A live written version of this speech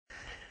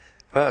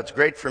Well, it's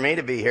great for me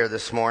to be here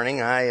this morning.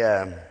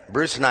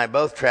 Bruce and I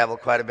both travel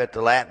quite a bit to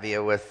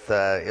Latvia with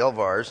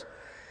Ilvars,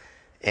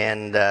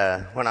 and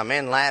when I'm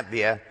in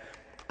Latvia,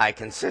 I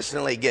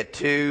consistently get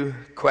two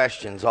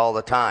questions all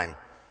the time.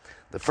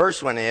 The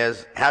first one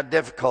is, how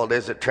difficult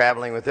is it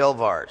traveling with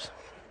Ilvars?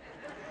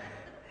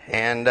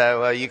 And,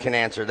 well, you can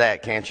answer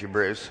that, can't you,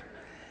 Bruce?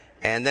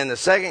 And then the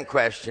second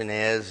question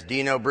is, do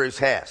you know Bruce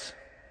Hess?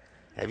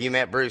 Have you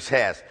met Bruce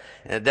Hess?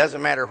 And it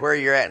doesn't matter where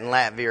you're at in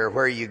Latvia or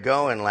where you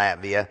go in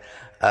Latvia,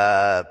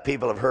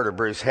 people have heard of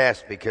Bruce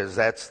Hess because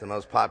that's the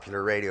most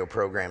popular radio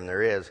program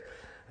there is,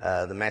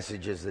 the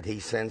messages that he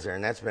sends there.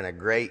 And that's been a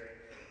great,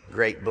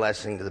 great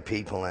blessing to the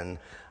people, and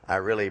I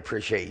really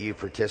appreciate you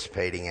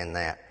participating in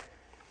that.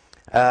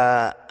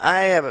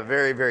 I have a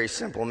very, very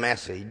simple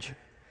message,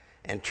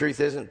 and truth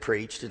isn't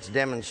preached, it's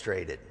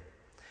demonstrated.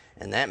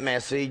 And that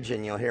message,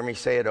 and you'll hear me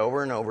say it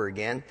over and over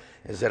again,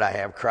 is that I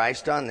have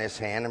Christ on this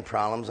hand and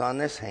problems on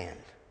this hand.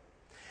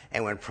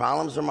 And when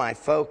problems are my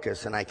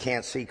focus and I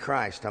can't see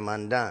Christ, I'm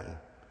undone.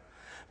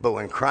 But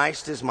when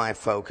Christ is my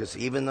focus,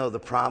 even though the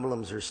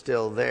problems are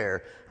still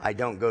there, I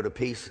don't go to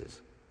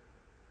pieces.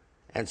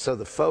 And so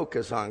the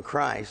focus on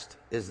Christ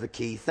is the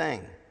key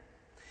thing.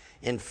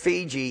 In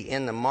Fiji,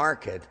 in the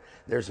market,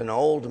 there's an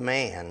old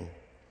man,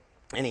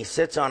 and he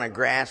sits on a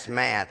grass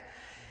mat,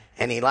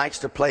 and he likes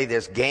to play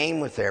this game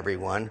with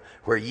everyone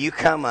where you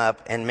come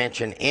up and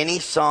mention any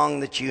song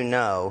that you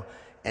know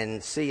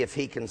and see if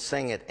he can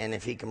sing it and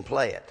if he can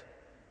play it.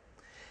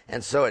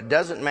 And so it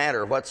doesn't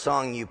matter what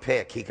song you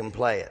pick, he can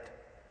play it.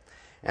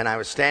 And I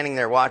was standing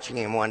there watching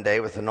him one day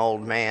with an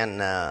old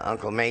man,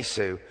 Uncle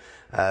Mesu,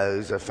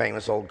 who's a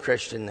famous old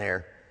Christian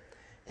there.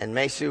 And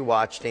Mesu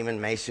watched him, and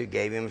Mesu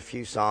gave him a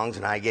few songs,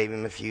 and I gave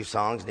him a few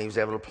songs, and he was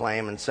able to play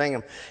them and sing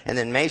them. And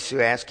then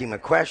Mesu asked him a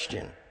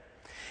question.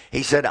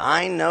 He said,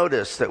 I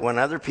notice that when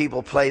other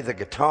people play the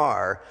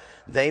guitar,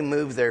 they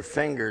move their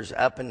fingers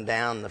up and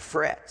down the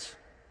frets.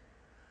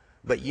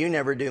 But you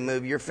never do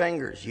move your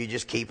fingers. You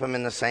just keep them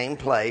in the same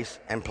place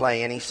and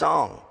play any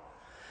song.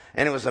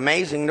 And it was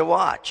amazing to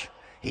watch.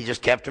 He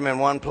just kept them in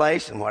one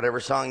place, and whatever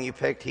song you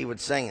picked, he would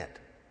sing it.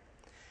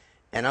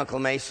 And Uncle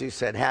Mesu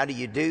said, how do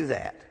you do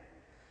that?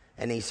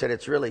 And he said,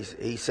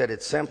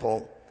 it's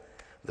simple.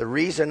 The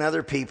reason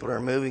other people are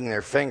moving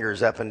their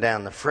fingers up and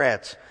down the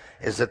frets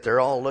is that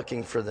they're all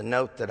looking for the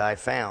note that I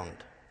found.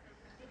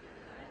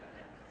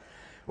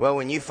 Well,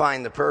 when you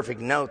find the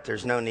perfect note,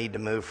 there's no need to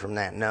move from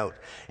that note.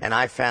 And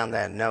I found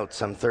that note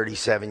some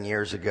 37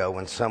 years ago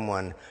when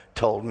someone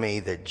told me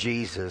that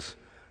Jesus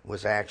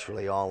was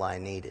actually all I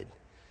needed.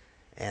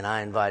 And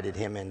I invited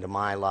him into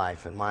my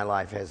life, and my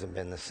life hasn't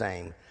been the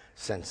same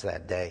since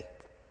that day.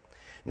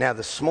 Now,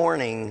 this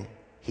morning,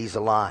 he's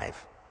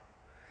alive.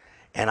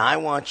 And I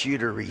want you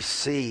to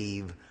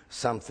receive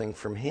something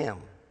from him.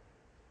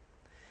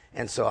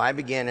 And so I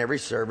begin every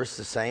service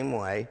the same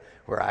way,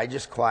 where I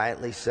just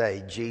quietly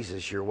say,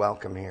 Jesus, you're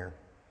welcome here.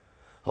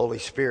 Holy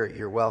Spirit,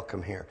 you're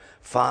welcome here.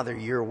 Father,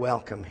 you're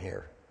welcome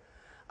here.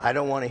 I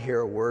don't want to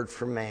hear a word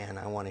from man.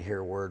 I want to hear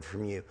a word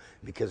from you,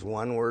 because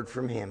one word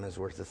from him is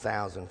worth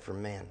 1,000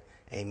 from men.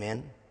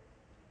 Amen?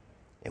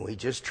 And we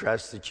just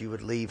trust that you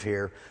would leave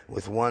here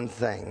with one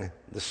thing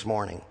this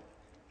morning.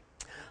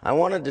 I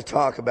wanted to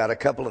talk about a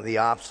couple of the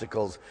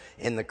obstacles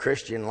in the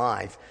Christian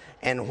life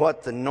and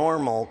what the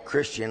normal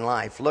Christian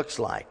life looks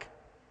like.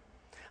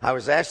 I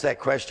was asked that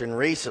question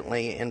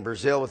recently in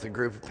Brazil with a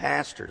group of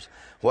pastors.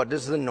 What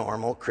does the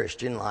normal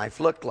Christian life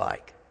look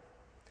like?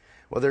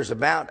 Well, there's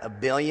about 1.5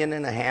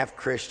 billion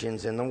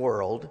Christians in the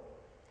world,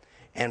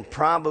 and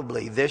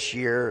probably this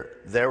year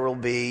there will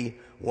be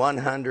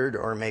 100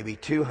 or maybe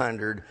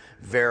 200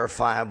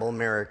 verifiable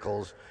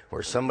miracles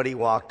where somebody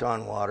walked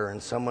on water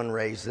and someone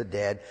raised the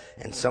dead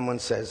and someone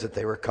says that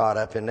they were caught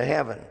up into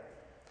heaven.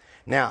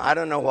 Now, I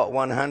don't know what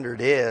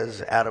 100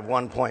 is out of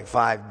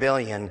 1.5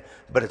 billion,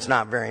 but it's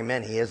not very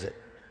many, is it?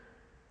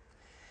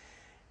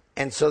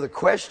 And so the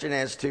question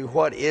as to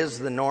what is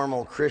the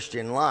normal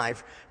Christian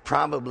life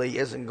probably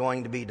isn't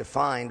going to be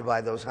defined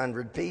by those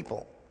 100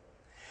 people.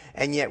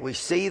 And yet we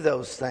see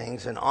those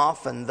things, and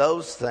often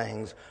those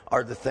things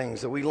are the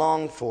things that we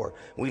long for.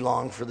 We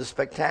long for the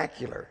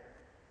spectacular.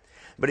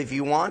 But if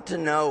you want to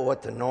know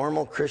what the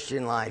normal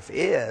Christian life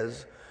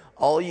is,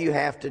 all you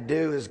have to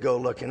do is go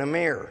look in a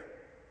mirror,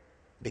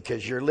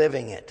 because you're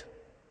living it.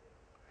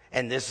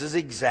 And this is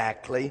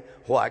exactly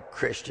what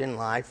Christian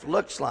life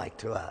looks like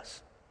to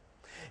us.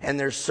 And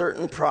there's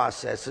certain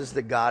processes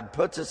that God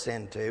puts us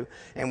into,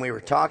 and we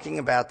were talking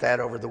about that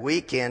over the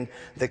weekend,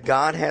 that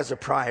God has a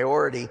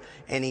priority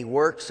and he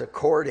works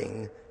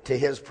according to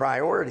his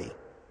priority.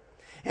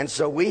 And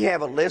so we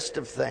have a list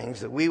of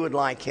things that we would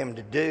like him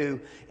to do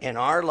in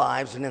our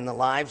lives and in the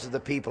lives of the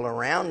people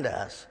around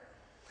us.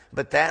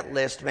 But that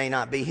list may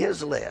not be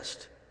his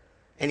list,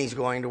 and he's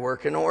going to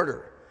work in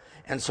order.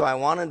 And so I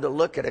wanted to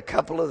look at a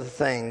couple of the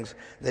things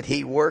that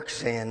he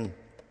works in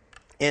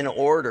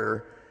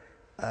order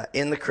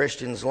in the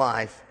Christian's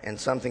life, and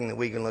something that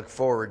we can look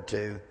forward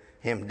to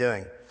him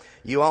doing.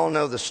 You all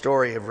know the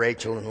story of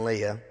Rachel and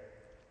Leah,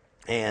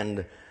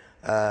 and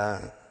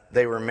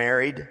they were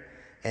married,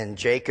 And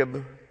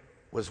Jacob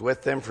was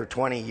with them for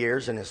 20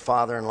 years in his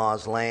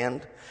father-in-law's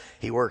land.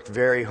 He worked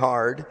very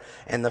hard,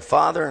 and the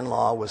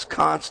father-in-law was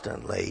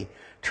constantly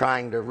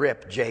trying to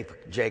rip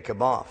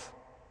Jacob off.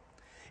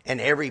 And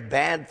every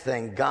bad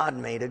thing, God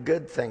made a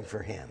good thing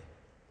for him.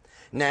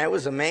 Now, it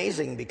was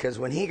amazing because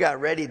when he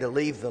got ready to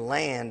leave the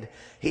land,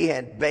 he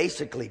had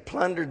basically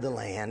plundered the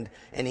land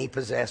and he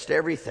possessed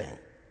everything.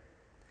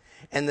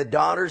 And the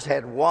daughters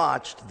had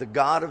watched the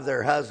God of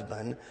their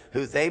husband,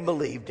 who they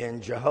believed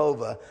in,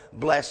 Jehovah,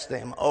 bless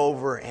them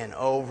over and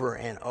over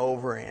and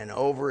over and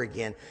over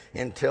again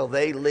until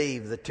they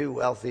leave the two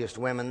wealthiest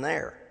women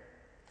there.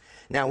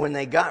 Now, when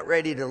they got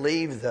ready to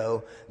leave,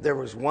 though, there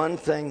was one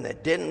thing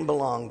that didn't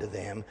belong to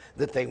them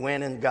that they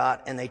went and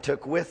got and they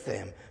took with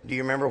them. Do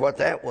you remember what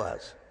that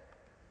was?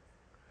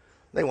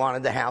 They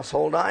wanted the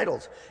household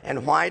idols.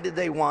 And why did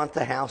they want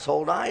the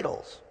household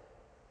idols?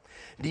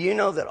 Do you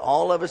know that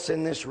all of us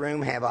in this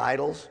room have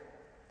idols?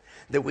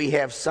 That we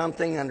have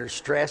something under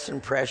stress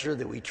and pressure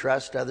that we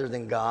trust other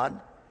than God?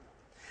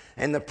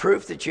 And the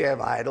proof that you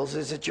have idols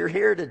is that you're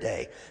here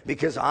today,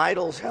 because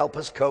idols help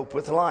us cope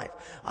with life.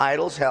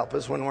 Idols help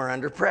us when we're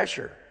under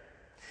pressure.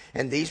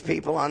 And these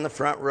people on the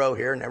front row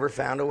here never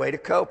found a way to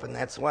cope, and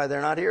that's why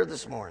they're not here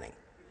this morning.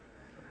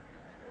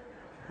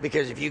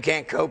 Because if you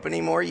can't cope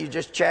anymore, you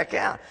just check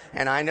out.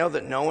 And I know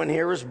that no one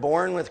here was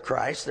born with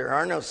Christ. There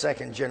are no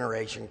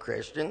second-generation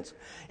Christians.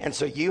 And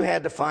so you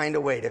had to find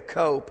a way to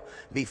cope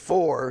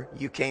before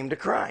you came to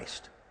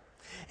Christ.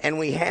 And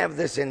we have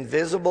this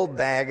invisible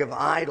bag of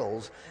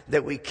idols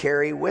that we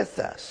carry with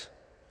us.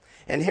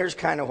 And here's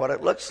kind of what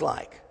it looks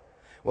like.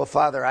 Well,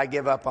 Father, I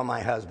give up on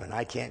my husband.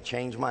 I can't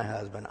change my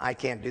husband. I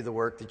can't do the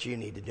work that you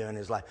need to do in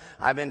his life.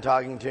 I've been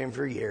talking to him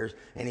for years,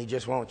 and he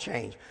just won't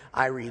change.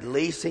 I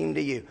release him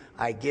to you.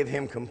 I give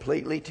him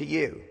completely to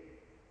you.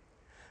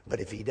 But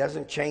if he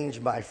doesn't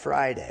change by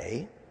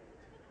Friday,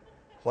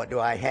 what do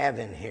I have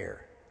in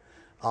here?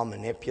 I'll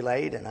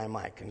manipulate, and I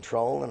might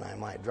control, and I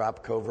might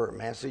drop covert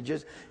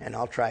messages, and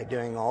I'll try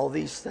doing all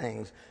these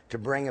things to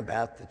bring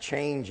about the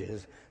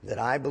changes that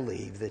I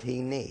believe that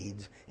he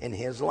needs in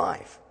his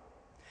life.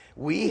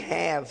 We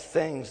have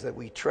things that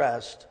we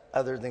trust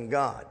other than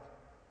God.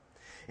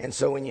 And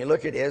so when you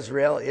look at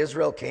Israel,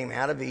 Israel came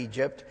out of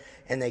Egypt,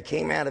 and they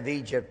came out of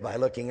Egypt by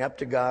looking up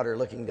to God or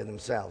looking to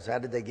themselves. How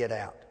did they get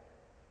out?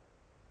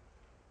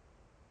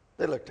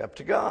 They looked up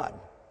to God.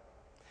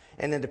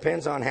 And it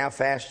depends on how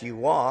fast you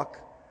walk.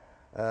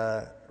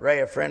 Ray,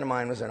 a friend of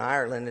mine, was in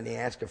Ireland, and he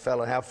asked a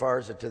fellow, how far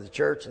is it to the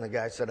church? And the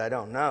guy said, I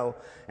don't know.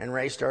 And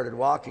Ray started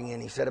walking,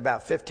 and he said,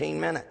 about 15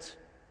 minutes.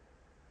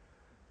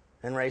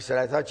 And Ray said,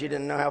 I thought you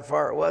didn't know how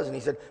far it was. And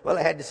he said, well,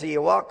 I had to see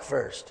you walk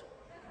first.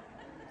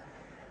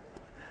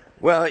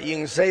 Well, you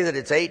can say that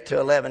it's 8 to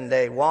 11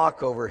 day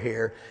walk over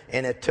here,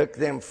 and it took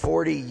them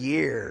 40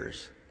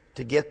 years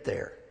to get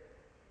there.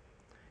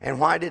 And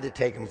why did it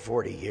take them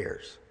 40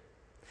 years?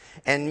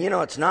 And, you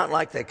know, it's not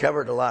like they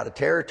covered a lot of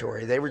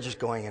territory. They were just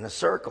going in a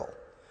circle.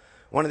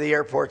 One of the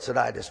airports that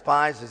I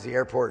despise is the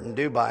airport in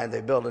Dubai.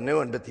 They built a new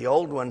one, but the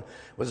old one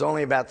was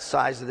only about the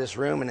size of this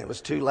room, and it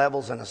was 2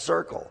 levels in a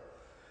circle.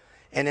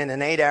 And in an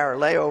 8-hour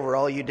layover,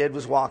 all you did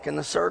was walk in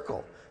the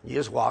circle. You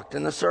just walked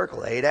in the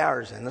circle, 8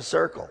 hours in the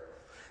circle.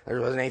 There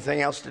wasn't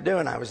anything else to do.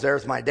 And I was there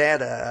with my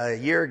dad a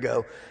year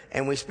ago,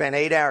 and we spent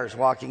 8 hours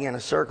walking in a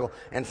circle.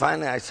 And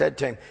finally I said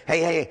to him,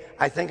 hey,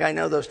 I think I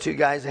know those 2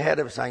 guys ahead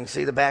of us. I can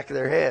see the back of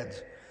their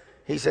heads.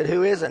 He said,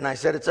 who is it? And I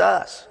said, it's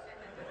us.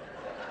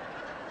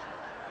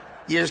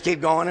 You just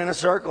keep going in a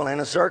circle, in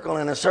a circle,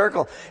 in a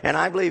circle. And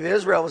I believe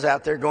Israel was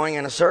out there going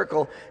in a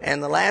circle,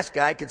 and the last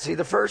guy could see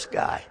the first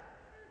guy.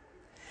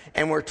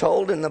 And we're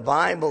told in the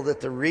Bible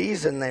that the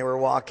reason they were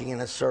walking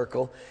in a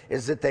circle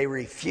is that they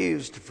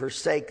refused to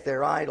forsake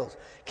their idols.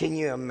 Can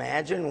you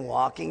imagine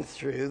walking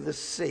through the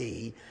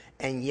sea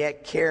and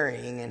yet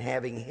carrying and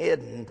having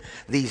hidden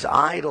these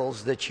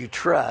idols that you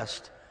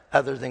trust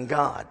other than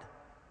God?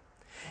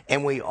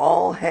 And we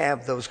all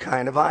have those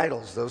kind of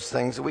idols, those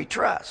things that we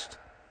trust.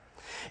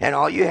 And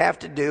all you have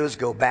to do is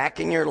go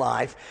back in your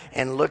life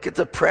and look at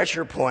the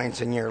pressure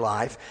points in your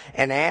life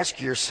and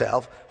ask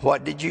yourself,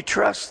 what did you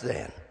trust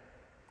then?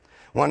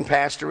 One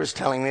pastor was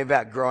telling me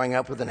about growing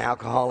up with an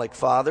alcoholic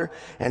father,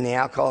 and the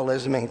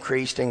alcoholism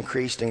increased,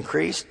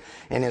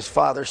 and his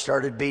father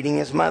started beating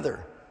his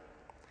mother.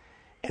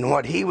 And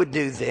what he would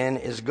do then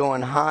is go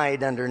and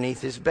hide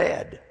underneath his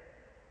bed.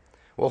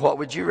 Well, what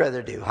would you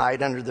rather do,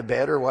 hide under the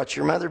bed or watch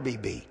your mother be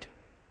beat?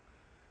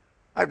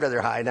 I'd rather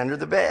hide under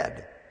the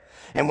bed.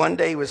 And one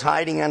day he was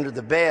hiding under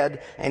the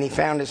bed, and he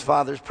found his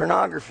father's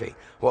pornography.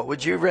 What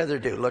would you rather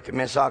do, look at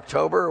Miss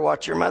October or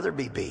watch your mother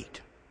be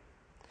beat?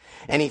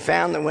 And he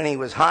found that when he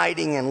was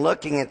hiding and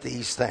looking at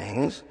these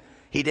things,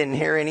 he didn't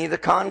hear any of the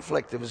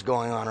conflict that was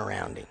going on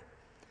around him.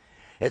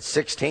 At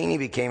 16, he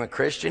became a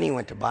Christian. He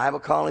went to Bible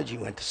college. He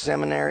went to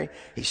seminary.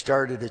 He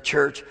started a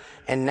church.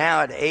 And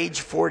now at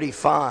age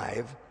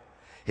 45,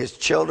 his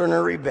children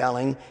are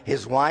rebelling.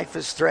 His wife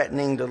is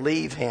threatening to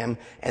leave him,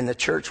 and the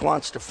church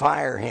wants to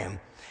fire him.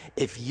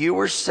 If you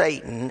were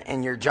Satan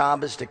and your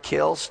job is to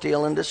kill,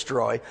 steal, and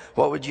destroy,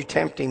 what would you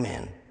tempt him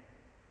in?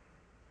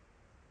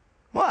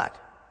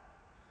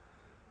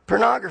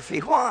 Pornography.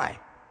 Why?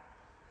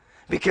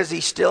 Because he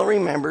still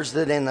remembers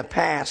that in the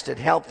past it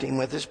helped him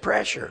with his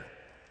pressure.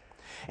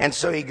 And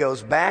so he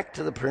goes back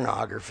to the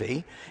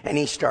pornography and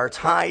he starts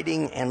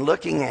hiding and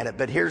looking at it.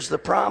 But here's the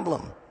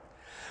problem.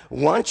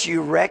 Once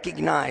you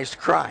recognized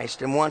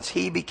Christ and once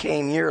he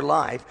became your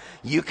life,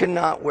 you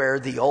cannot wear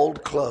the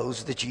old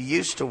clothes that you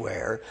used to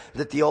wear,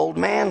 that the old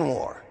man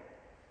wore.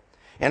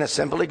 And a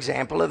simple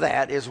example of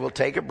that is we'll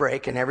take a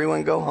break and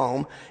everyone go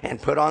home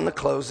and put on the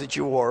clothes that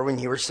you wore when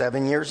you were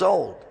 7 years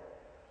old.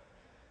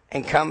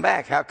 And come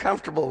back. How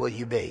comfortable will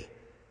you be?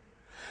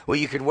 Well,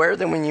 you could wear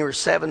them when you were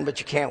 7, but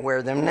you can't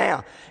wear them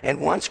now. And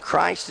once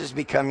Christ has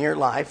become your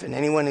life, and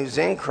anyone who's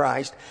in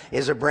Christ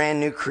is a brand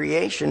new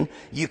creation,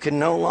 you can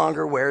no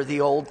longer wear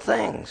the old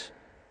things.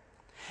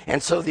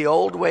 And so the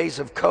old ways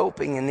of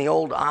coping and the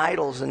old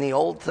idols and the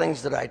old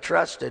things that I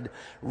trusted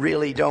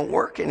really don't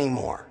work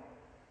anymore.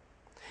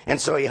 And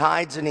so he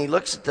hides and he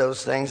looks at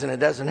those things and it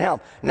doesn't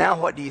help. Now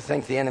what do you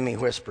think the enemy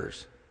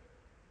whispers?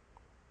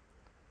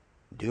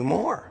 Do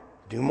more.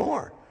 Do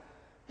more.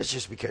 It's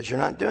just because you're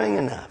not doing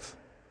enough.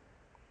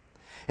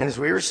 And as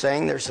we were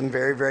saying, there's some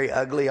very, very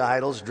ugly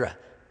idols.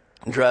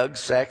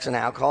 Drugs, sex, and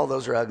alcohol,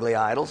 those are ugly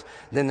idols.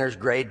 Then there's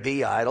grade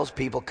B idols.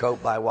 People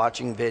cope by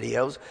watching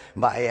videos,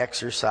 by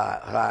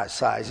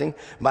exercising,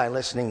 by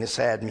listening to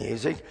sad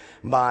music,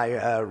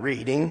 by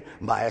reading,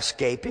 by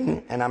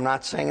escaping. And I'm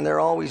not saying they're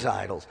always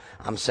idols.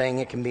 I'm saying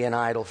it can be an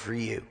idol for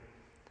you.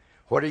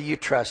 What are you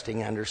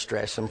trusting under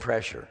stress and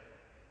pressure?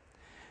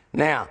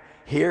 Now,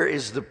 here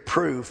is the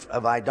proof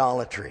of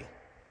idolatry.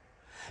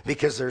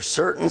 Because there's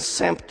certain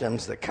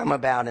symptoms that come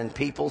about in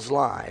people's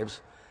lives,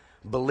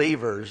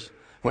 believers,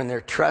 when they're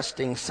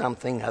trusting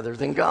something other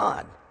than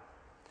God.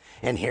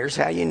 And here's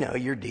how you know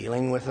you're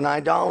dealing with an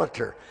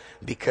idolater.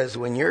 Because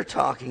when you're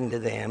talking to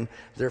them,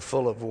 they're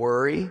full of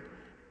worry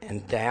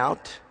and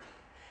doubt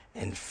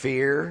and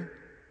fear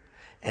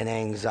and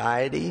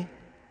anxiety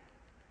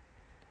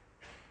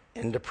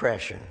and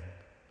depression.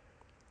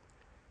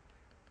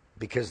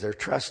 Because they're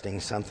trusting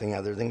something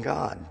other than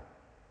God.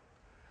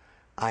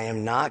 I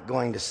am not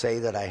going to say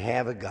that I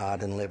have a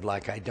God and live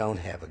like I don't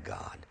have a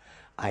God.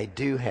 I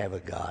do have a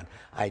God.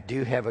 I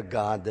do have a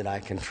God that I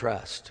can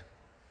trust.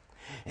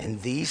 And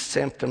these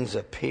symptoms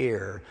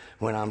appear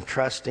when I'm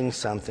trusting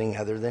something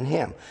other than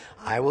him.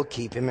 I will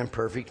keep him in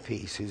perfect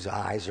peace whose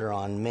eyes are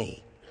on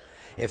me.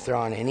 If they're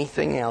on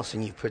anything else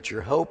and you put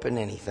your hope in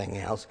anything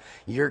else,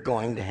 you're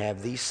going to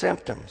have these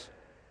symptoms.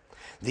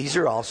 These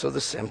are also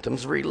the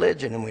symptoms of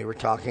religion, and we were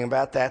talking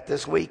about that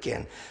this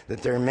weekend,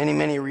 that there are many,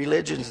 many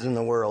religions in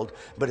the world,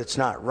 but it's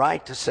not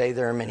right to say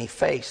there are many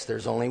faiths.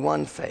 There's only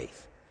one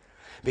faith.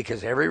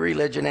 Because every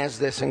religion has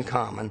this in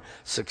common.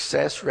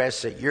 Success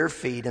rests at your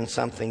feet in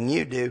something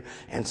you do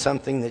and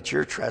something that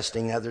you're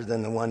trusting other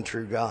than the one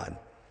true God.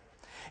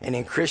 And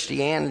in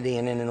Christianity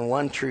and in the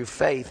one true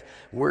faith,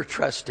 we're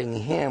trusting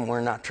him.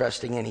 We're not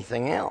trusting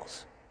anything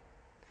else.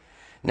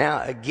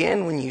 Now,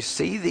 again, when you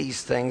see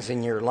these things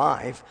in your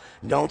life,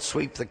 don't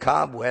sweep the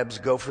cobwebs,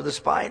 go for the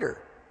spider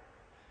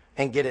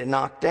and get it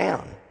knocked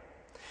down.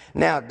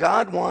 Now,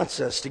 God wants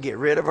us to get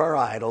rid of our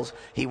idols.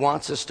 He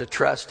wants us to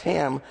trust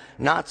him,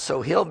 not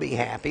so he'll be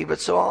happy,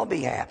 but so I'll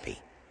be happy.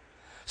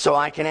 So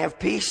I can have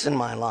peace in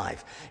my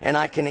life, and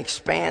I can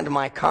expand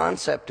my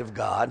concept of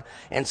God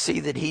and see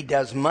that he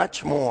does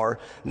much more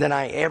than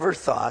I ever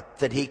thought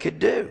that he could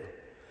do,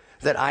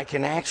 that I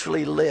can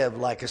actually live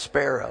like a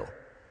sparrow.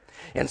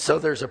 And so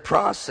there's a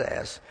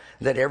process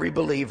that every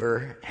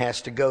believer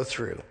has to go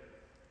through.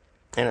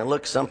 And it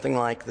looks something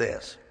like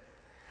this.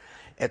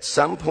 At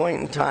some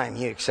point in time,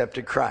 you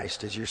accepted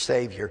Christ as your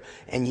Savior,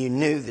 and you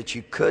knew that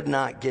you could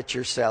not get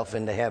yourself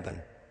into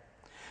heaven.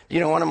 You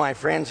know, one of my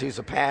friends who's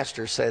a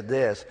pastor said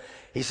this.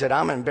 He said,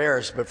 I'm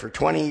embarrassed, but for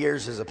 20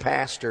 years as a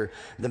pastor,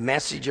 the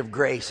message of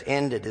grace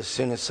ended as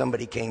soon as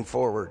somebody came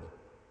forward.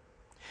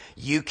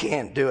 You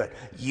can't do it.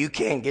 You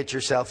can't get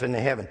yourself into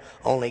heaven.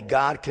 Only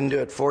God can do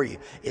it for you.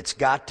 It's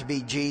got to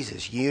be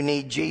Jesus. You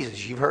need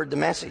Jesus. You've heard the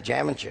message,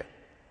 haven't you?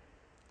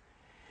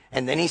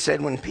 And then he said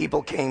when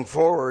people came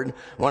forward,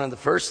 one of the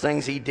first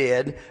things he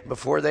did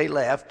before they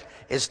left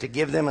is to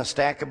give them a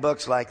stack of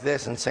books like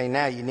this and say,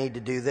 now you need to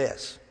do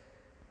this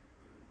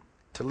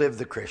to live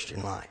the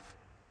Christian life.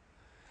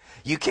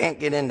 You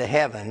can't get into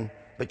heaven,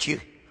 but you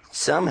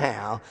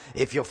somehow,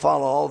 if you'll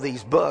follow all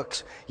these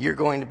books, you're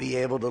going to be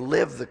able to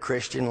live the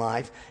Christian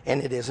life,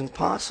 and it isn't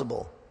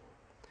possible.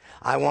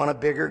 I want a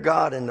bigger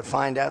God, and to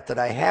find out that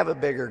I have a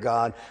bigger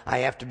God, I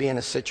have to be in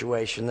a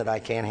situation that I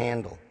can't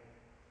handle.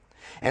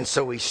 And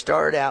so we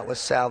start out with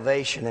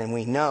salvation, and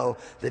we know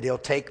that he'll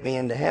take me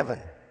into heaven.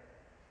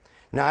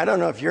 Now, I don't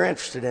know if you're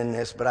interested in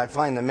this, but I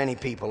find that many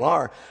people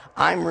are.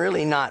 I'm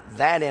really not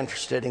that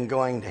interested in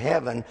going to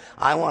heaven.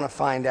 I want to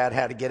find out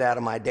how to get out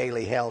of my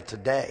daily hell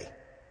today.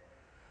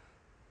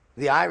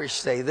 The Irish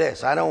say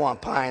this, I don't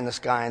want pie in the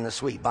sky and the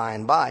sweet by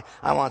and by.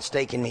 I want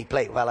steak in me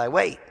plate while I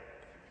wait.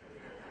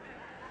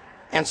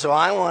 And so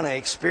I want to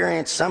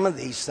experience some of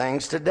these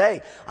things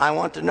today. I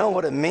want to know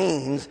what it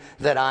means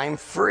that I'm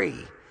free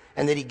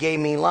and that he gave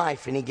me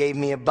life and he gave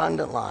me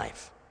abundant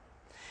life.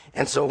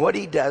 And so what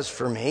he does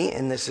for me,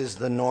 and this is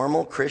the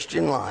normal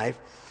Christian life,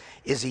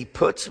 is he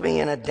puts me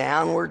in a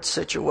downward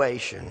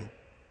situation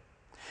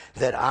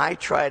that I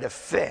try to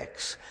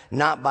fix,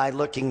 not by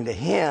looking to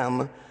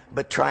him,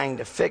 but trying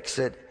to fix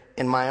it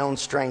in my own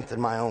strength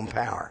and my own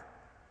power.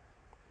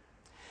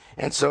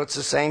 And so it's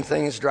the same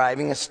thing as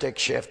driving a stick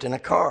shift in a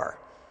car.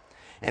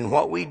 And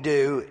what we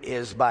do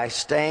is by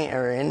staying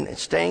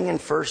in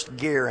first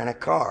gear in a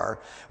car,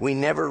 we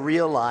never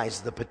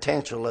realize the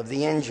potential of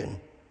the engine.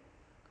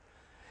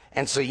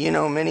 And so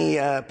many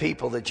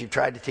people that you've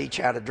tried to teach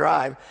how to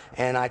drive,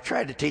 and I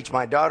tried to teach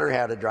my daughter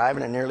how to drive,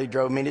 and it nearly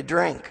drove me to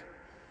drink.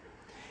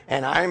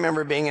 And I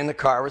remember being in the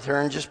car with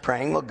her and just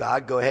praying, well,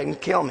 God, go ahead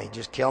and kill me.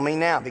 Just kill me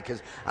now,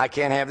 because I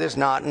can't have this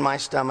knot in my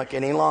stomach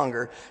any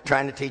longer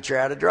trying to teach her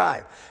how to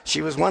drive.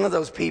 She was one of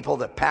those people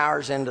that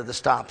powers into the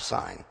stop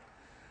sign.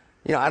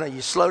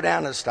 You slow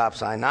down to the stop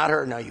sign, not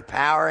her. No, you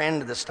power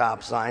into the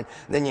stop sign,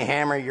 then you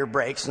hammer your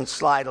brakes and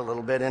slide a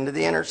little bit into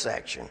the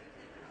intersection.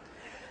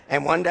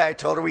 And one day I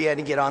told her we had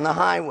to get on the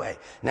highway.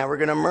 Now we're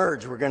going to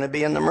merge. We're going to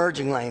be in the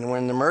merging lane.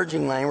 When in the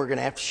merging lane, we're going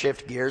to have to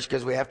shift gears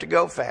because we have to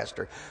go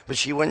faster. But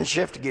she wouldn't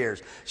shift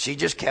gears. She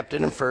just kept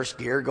it in first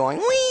gear going,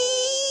 whee!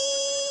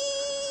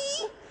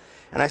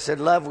 And I said,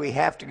 love, we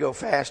have to go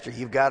faster.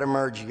 You've got to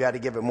merge. You've got to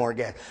give it more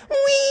gas. Whee!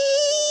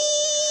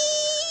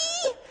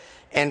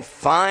 And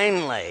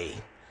finally,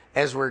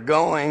 as we're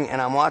going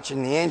and I'm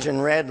watching the engine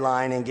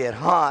redline and get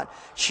hot,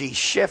 she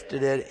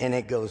shifted it and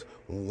it goes,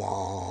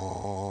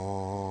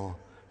 wah.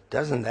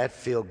 Doesn't that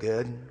feel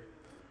good?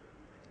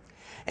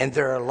 And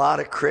there are a lot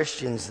of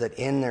Christians that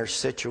in their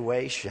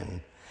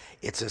situation,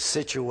 it's a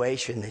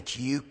situation that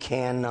you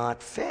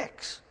cannot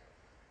fix.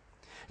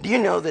 Do you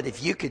know that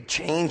if you could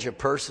change a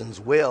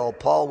person's will,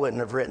 Paul wouldn't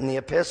have written the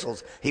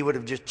epistles. He would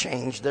have just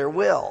changed their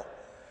will.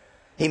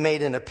 He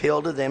made an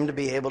appeal to them to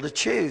be able to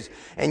choose.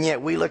 And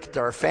yet we look at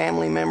our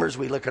family members,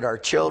 we look at our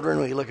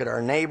children, we look at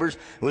our neighbors,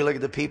 we look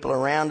at the people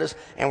around us,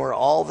 and we're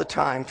all the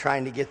time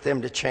trying to get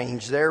them to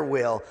change their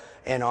will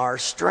in our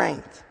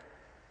strength.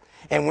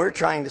 And we're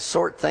trying to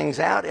sort things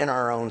out in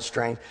our own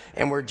strength,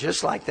 and we're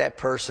just like that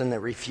person that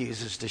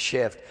refuses to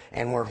shift,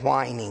 and we're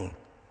whining.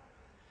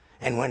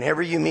 And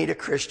whenever you meet a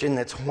Christian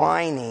that's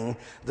whining,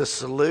 the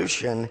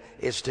solution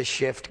is to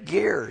shift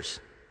gears.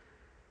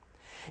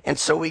 And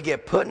so we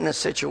get put in a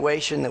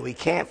situation that we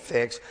can't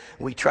fix.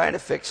 We try to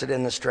fix it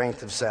in the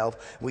strength of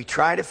self. We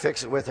try to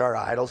fix it with our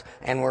idols,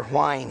 and we're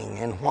whining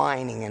and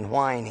whining and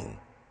whining.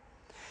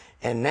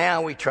 And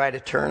now we try to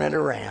turn it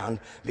around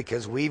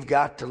because we've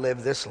got to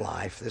live this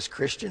life, this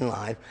Christian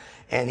life,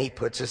 and he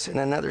puts us in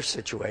another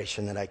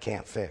situation that I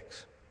can't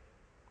fix.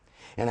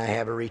 And I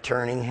have a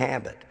returning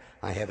habit.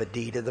 I have a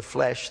deed of the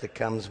flesh that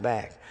comes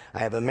back. I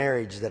have a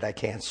marriage that I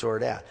can't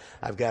sort out.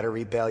 I've got a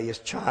rebellious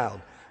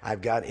child.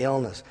 I've got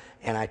illness,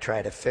 and I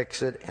try to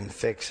fix it and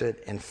fix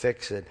it and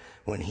fix it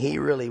when he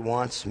really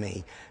wants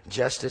me,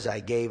 just as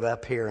I gave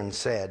up here and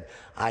said,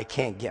 I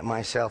can't get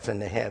myself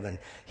into heaven.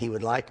 He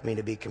would like me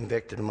to be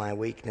convicted of my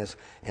weakness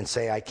and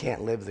say, I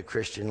can't live the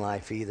Christian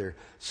life either,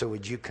 so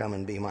would you come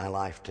and be my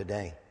life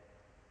today?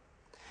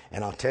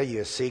 And I'll tell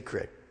you a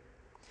secret.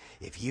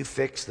 If you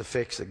fix the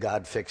fix that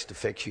God fixed to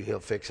fix you, he'll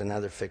fix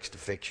another fix to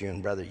fix you,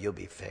 and brother, you'll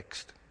be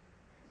fixed.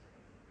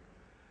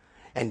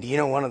 And do you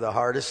know one of the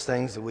hardest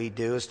things that we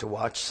do is to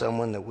watch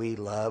someone that we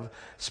love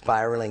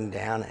spiraling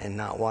down and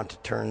not want to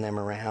turn them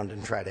around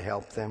and try to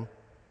help them?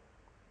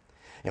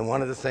 And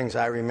one of the things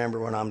I remember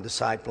when I'm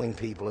discipling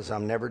people is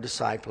I'm never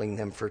discipling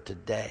them for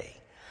today.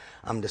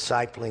 I'm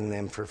discipling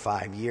them for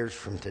 5 years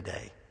from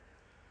today.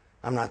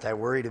 I'm not that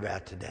worried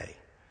about today.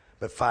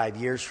 But 5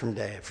 years from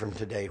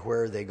today,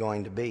 where are they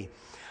going to be?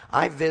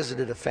 I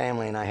visited a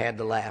family, and I had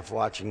to laugh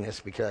watching this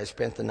because I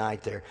spent the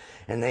night there.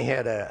 And they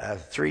had a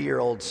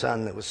 3-year-old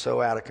son that was so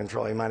out of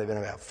control. He might have been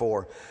about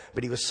 4.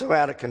 But he was so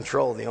out of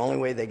control, the only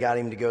way they got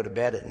him to go to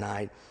bed at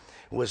night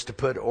was to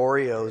put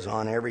Oreos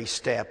on every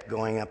step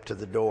going up to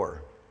the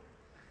door.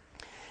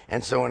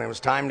 And so when it was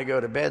time to go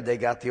to bed, they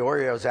got the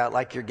Oreos out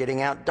like you're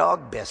getting out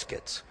dog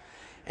biscuits.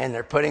 And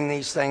they're putting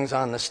these things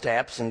on the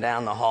steps and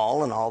down the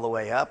hall and all the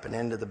way up and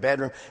into the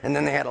bedroom. And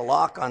then they had a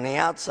lock on the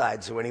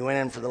outside, so when he went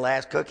in for the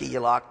last cookie, you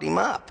locked him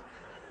up.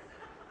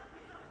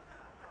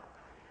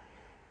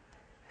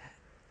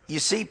 You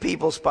see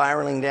people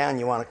spiraling down,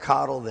 you want to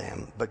coddle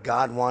them, but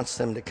God wants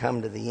them to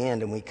come to the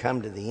end, and we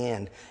come to the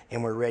end,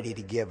 and we're ready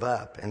to give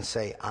up and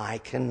say, I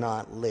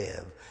cannot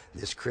live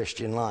this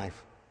Christian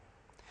life.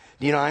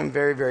 You know, I'm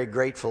very, very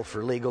grateful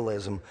for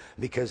legalism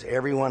because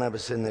every one of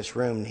us in this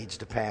room needs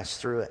to pass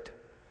through it.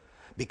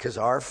 Because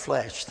our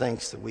flesh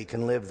thinks that we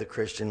can live the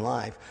Christian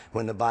life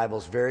when the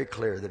Bible's very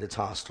clear that it's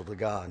hostile to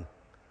God.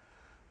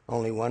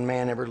 Only one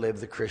man ever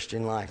lived the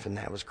Christian life, and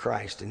that was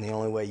Christ. And the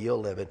only way you'll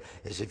live it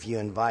is if you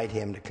invite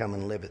him to come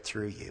and live it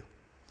through you.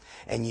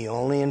 And you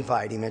only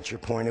invite him at your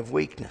point of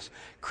weakness.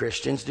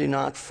 Christians do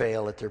not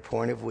fail at their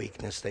point of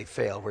weakness. They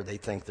fail where they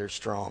think they're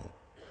strong.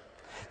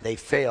 They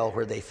fail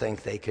where they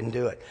think they can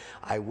do it.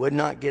 I would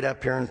not get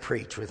up here and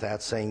preach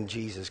without saying,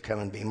 Jesus, come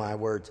and be my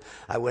words.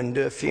 I wouldn't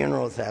do a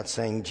funeral without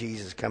saying,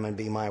 Jesus, come and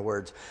be my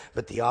words.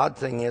 But the odd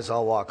thing is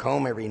I'll walk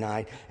home every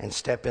night and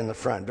step in the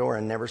front door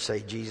and never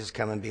say, Jesus,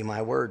 come and be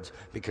my words,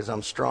 because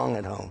I'm strong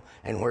at home.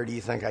 And where do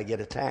you think I get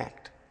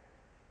attacked?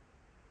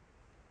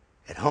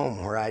 At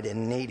home, where I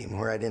didn't need him,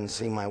 where I didn't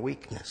see my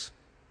weakness.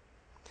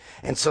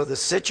 And so the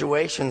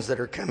situations that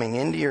are coming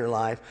into your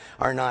life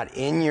are not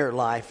in your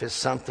life as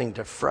something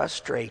to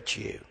frustrate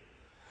you,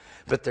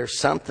 but there's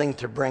something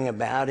to bring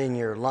about in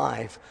your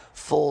life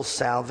full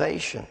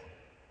salvation.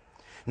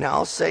 Now,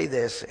 I'll say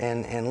this,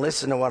 and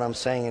listen to what I'm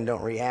saying and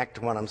don't react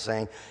to what I'm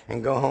saying,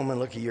 and go home and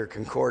look at your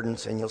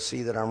concordance and you'll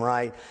see that I'm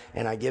right.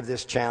 And I give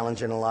this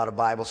challenge in a lot of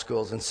Bible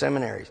schools and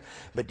seminaries.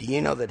 But do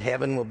you know that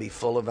heaven will be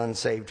full of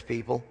unsaved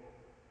people?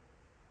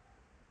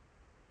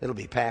 It'll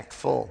be packed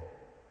full.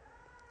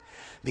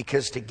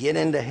 Because to get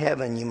into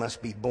heaven, you must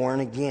be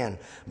born again.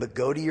 But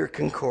go to your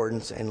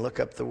concordance and look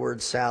up the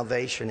word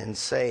salvation and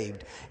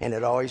saved, and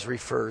it always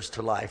refers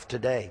to life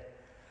today.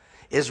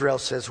 Israel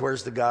says,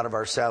 where's the God of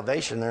our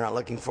salvation? They're not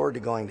looking forward to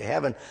going to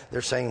heaven.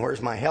 They're saying,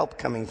 where's my help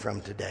coming from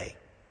today?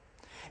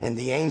 And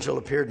the angel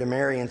appeared to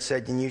Mary and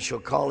said, and you shall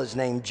call his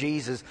name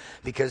Jesus,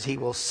 because he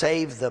will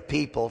save the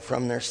people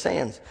from their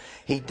sins.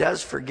 He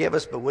does forgive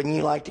us, but wouldn't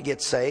you like to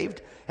get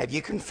saved? Have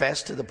you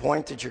confessed to the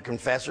point that your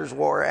confessors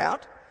wore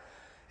out?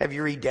 Have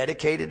you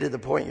rededicated to the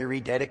point your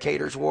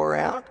rededicators wore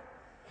out?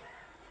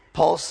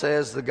 Paul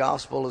says the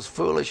gospel is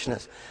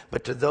foolishness,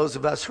 but to those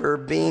of us who are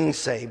being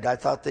saved, I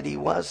thought that he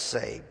was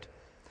saved.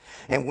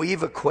 And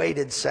we've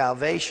equated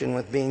salvation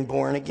with being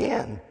born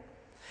again.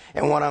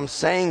 And what I'm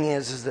saying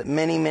is that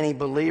many, many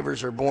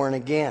believers are born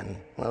again.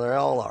 Well, they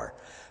all are.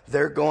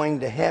 They're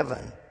going to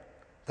heaven.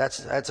 That's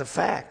a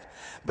fact.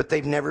 But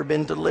they've never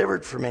been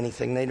delivered from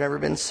anything. They've never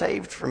been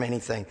saved from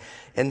anything.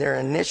 In their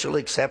initial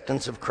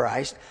acceptance of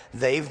Christ,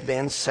 they've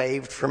been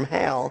saved from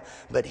hell,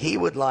 but he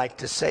would like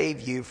to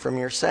save you from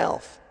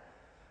yourself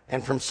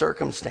and from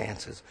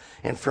circumstances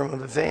and from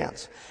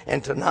events,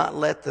 and to not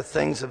let the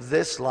things of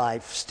this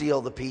life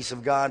steal the peace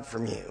of God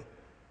from you.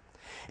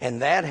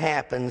 And that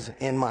happens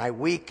in my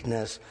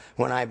weakness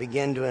when I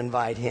begin to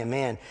invite him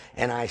in,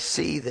 and I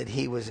see that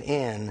he was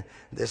in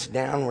this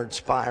downward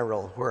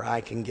spiral where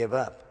I can give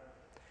up.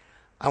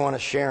 I want to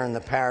share in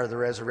the power of the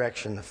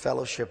resurrection, the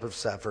fellowship of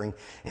suffering,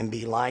 and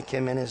be like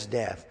him in his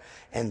death.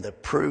 And the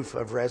proof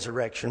of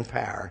resurrection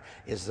power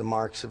is the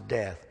marks of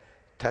death.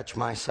 Touch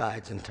my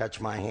sides and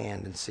touch my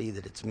hand and see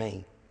that it's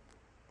me.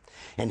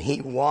 And he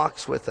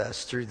walks with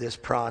us through this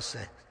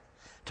process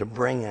to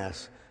bring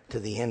us to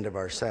the end of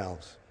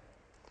ourselves.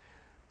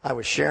 I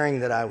was sharing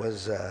that I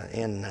was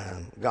in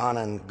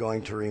Ghana and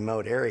going to a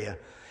remote area,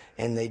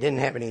 and they didn't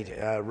have any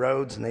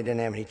roads, and they didn't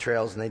have any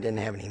trails, and they didn't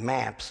have any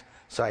maps.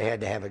 So I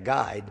had to have a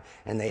guide,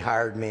 and they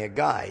hired me a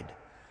guide.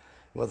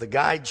 Well, the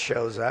guide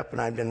shows up, and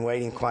I'd been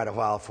waiting quite a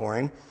while for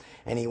him,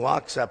 and he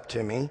walks up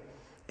to me,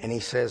 and he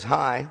says,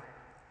 "Hi,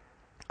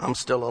 I'm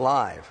still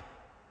alive."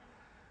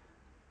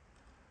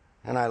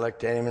 And I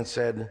looked at him and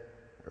said,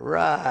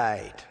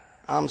 "Right,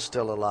 I'm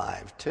still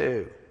alive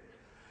too."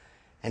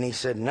 And he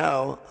said,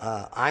 "No,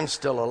 I'm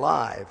still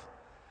alive."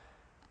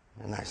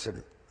 And I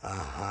said,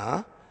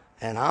 "Uh-huh,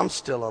 and I'm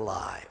still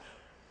alive."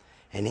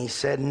 And he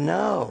said,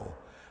 "No,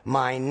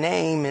 my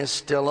name is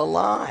still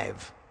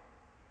alive."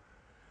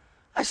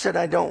 I said,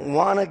 "I don't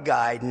want a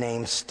guide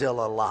named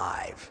Still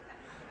Alive.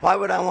 Why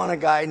would I want a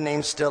guide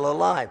named Still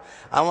Alive?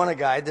 I want a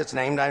guide that's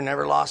named I've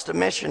never lost a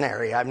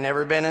missionary. I've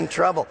never been in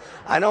trouble.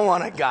 I don't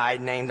want a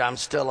guide named I'm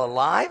Still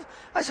Alive."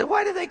 I said,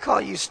 "Why do they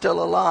call you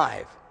Still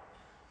Alive?"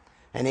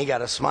 And he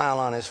got a smile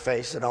on his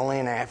face that only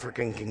an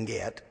African can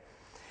get.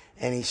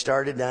 And he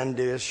started to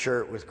undo his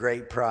shirt with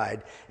great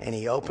pride, and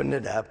he opened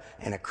it up,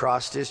 and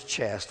across his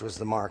chest was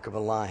the mark of a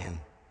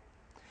lion.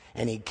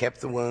 And he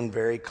kept the wound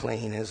very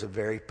clean. It was a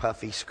very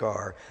puffy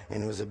scar,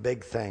 and it was a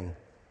big thing.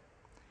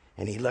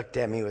 And he looked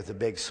at me with a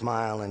big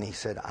smile, and he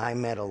said, "I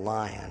met a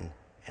lion,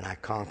 and I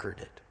conquered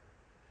it.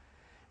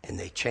 And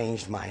they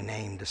changed my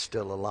name to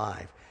Still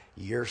Alive.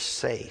 You're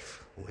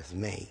safe with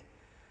me.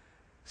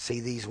 See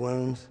these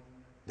wounds?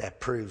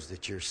 That proves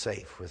that you're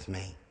safe with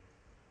me."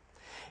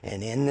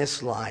 And in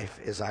this life,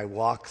 as I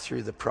walk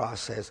through the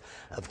process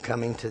of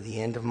coming to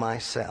the end of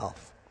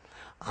myself,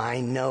 I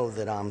know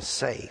that I'm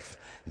safe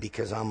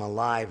because I'm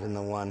alive in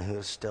the one who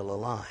is still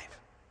alive.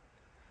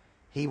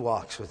 He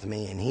walks with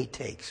me, and he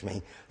takes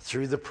me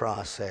through the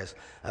process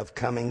of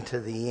coming to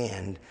the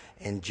end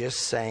and just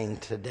saying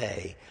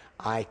today,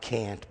 "I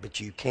can't, but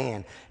you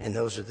can." And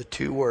those are the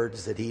two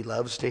words that he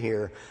loves to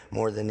hear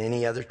more than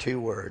any other two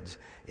words,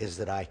 is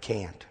that I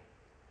can't.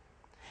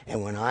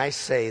 And when I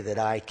say that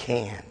I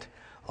can't,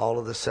 all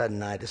of a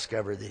sudden I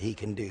discover that he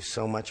can do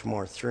so much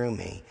more through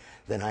me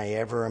than I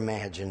ever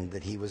imagined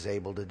that he was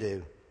able to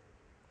do.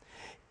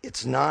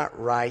 It's not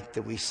right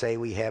that we say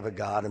we have a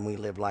God and we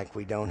live like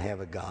we don't have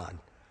a God.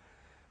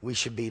 We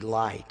should be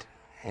light,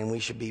 and we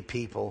should be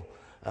people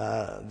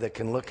that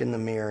can look in the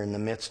mirror in the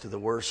midst of the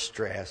worst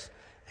stress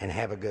and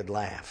have a good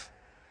laugh,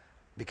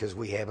 because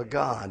we have a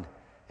God,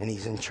 and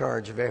he's in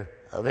charge of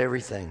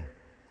everything.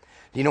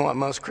 Do you know what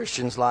most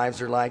Christians'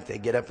 lives are like? They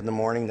get up in the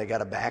morning, they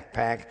got a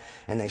backpack,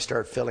 and they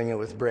start filling it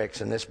with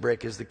bricks. And this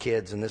brick is the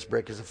kids, and this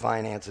brick is the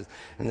finances,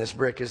 and this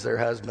brick is their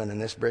husband, and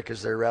this brick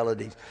is their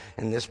relatives,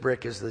 and this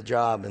brick is the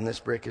job, and this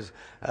brick is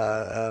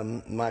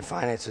my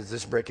finances,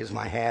 this brick is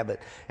my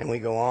habit. And we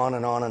go on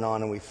and on and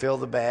on, and we fill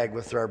the bag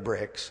with our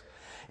bricks,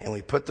 and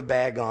we put the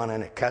bag on,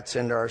 and it cuts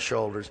into our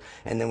shoulders,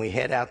 and then we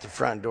head out the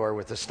front door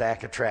with a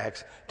stack of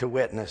tracts to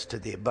witness to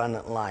the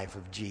abundant life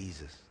of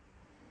Jesus.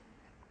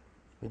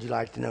 Would you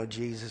like to know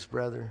Jesus,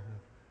 brother?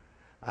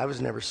 I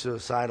was never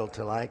suicidal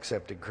till I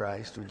accepted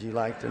Christ. Would you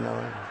like to know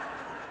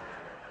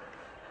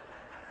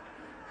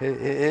him?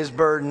 His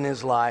burden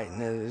is light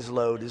and his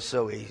load is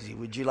so easy.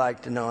 Would you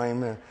like to know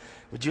him?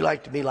 Would you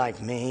like to be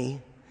like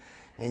me?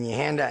 And you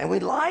hand out, and we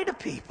lie to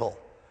people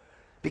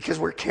because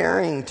we're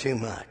carrying too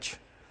much.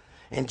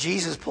 And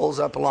Jesus pulls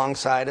up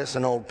alongside us,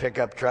 an old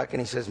pickup truck, and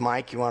he says,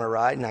 Mike, you want to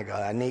ride? And I go,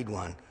 I need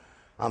one.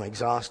 I'm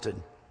exhausted.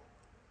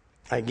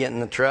 I get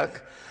in the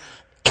truck,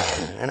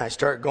 and I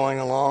start going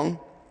along,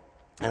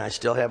 and I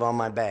still have on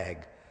my bag.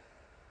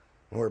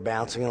 And we're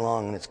bouncing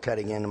along, and it's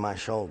cutting into my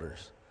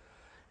shoulders.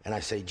 And I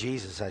say,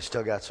 Jesus, I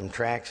still got some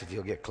tracts. If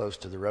you'll get close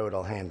to the road,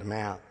 I'll hand them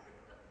out.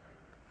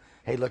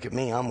 Hey, look at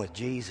me. I'm with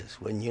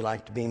Jesus. Wouldn't you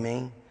like to be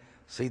me?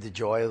 See the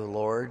joy of the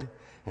Lord?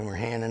 And we're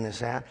handing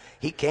this out.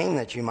 He came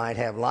that you might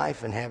have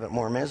life and have it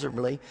more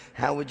miserably.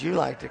 How would you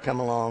like to come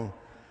along?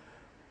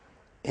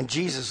 And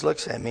Jesus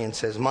looks at me and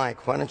says,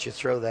 Mike, why don't you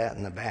throw that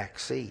in the back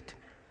seat?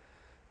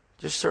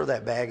 Just throw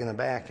that bag in the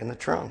back, in the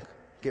trunk.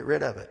 Get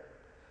rid of it.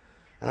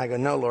 And I go,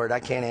 no, Lord,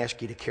 I can't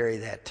ask you to carry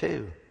that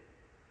too.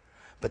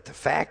 But the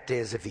fact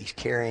is, if he's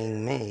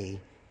carrying me,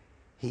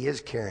 he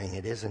is carrying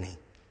it, isn't he?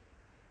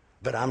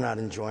 But I'm not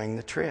enjoying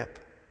the trip.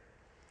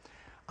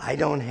 I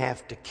don't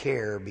have to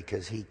care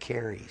because he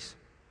carries.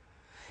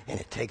 And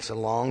it takes a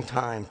long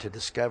time to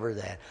discover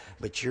that.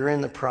 But you're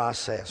in the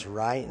process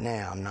right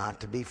now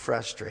not to be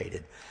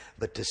frustrated,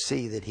 but to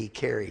see that he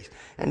carries.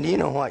 And do you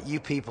know what? You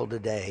people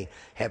today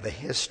have a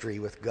history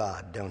with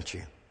God, don't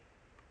you?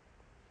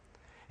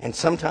 And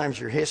sometimes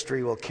your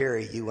history will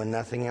carry you when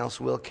nothing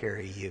else will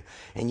carry you.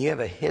 And you have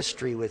a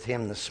history with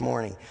him this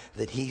morning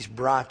that he's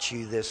brought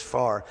you this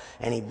far.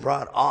 And he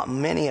brought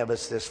many of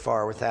us this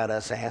far without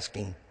us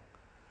asking.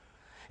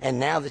 And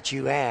now that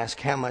you ask,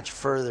 how much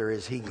further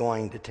is he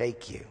going to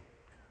take you?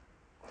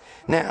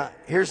 Now,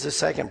 here's the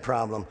second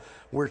problem.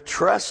 We're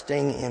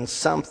trusting in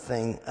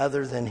something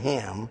other than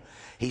him.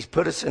 He's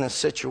put us in a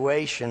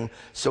situation,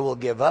 so we'll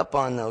give up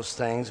on those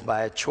things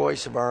by a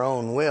choice of our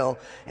own will,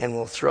 and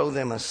we'll throw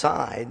them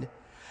aside,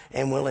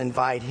 and we'll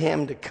invite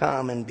him to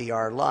come and be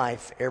our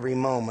life every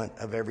moment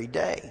of every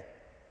day.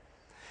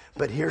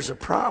 But here's a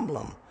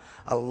problem.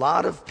 A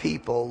lot of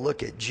people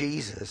look at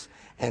Jesus,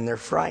 and they're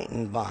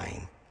frightened by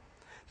him.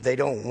 They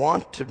don't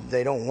want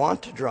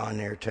to draw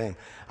near to him.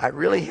 I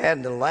really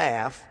had to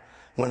laugh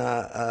when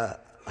a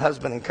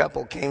husband and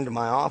couple came to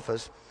my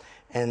office,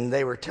 and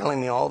they were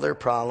telling me all their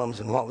problems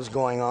and what was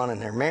going on in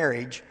their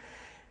marriage.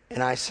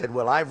 And I said,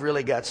 well, I've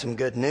really got some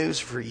good news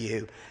for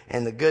you.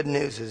 And the good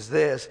news is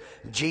this: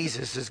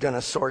 Jesus is going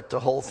to sort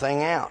the whole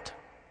thing out.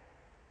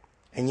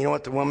 And you know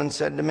what the woman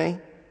said to me?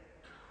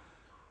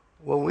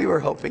 Well, we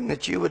were hoping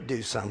that you would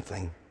do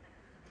something.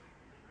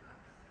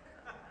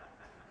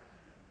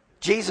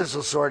 Jesus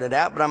will sort it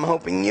out, but I'm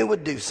hoping you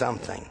would do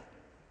something.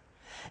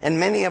 And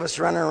many of us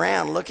run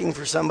around looking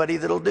for somebody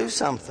that'll do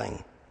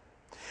something.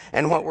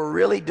 And what we're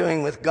really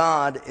doing with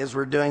God is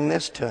we're doing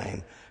this to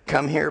him.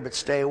 Come here, but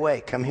stay away.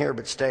 Come here,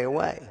 but stay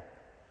away.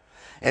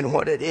 And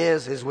what it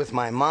is with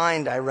my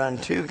mind, I run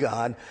to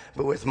God,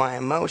 but with my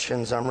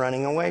emotions, I'm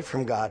running away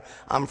from God.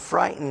 I'm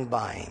frightened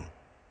by him.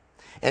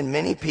 And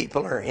many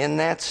people are in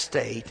that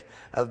state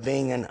of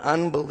being an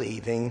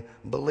unbelieving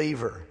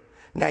believer.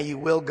 Now, you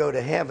will go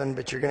to heaven,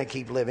 but you're going to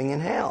keep living in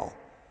hell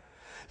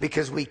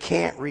because we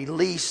can't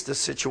release the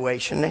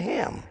situation to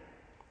him.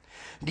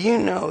 Do you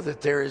know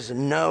that there is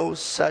no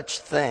such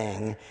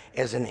thing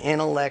as an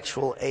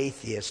intellectual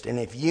atheist? And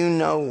if you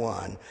know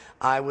one,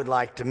 I would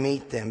like to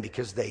meet them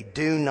because they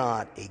do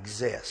not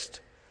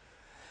exist.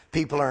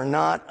 People are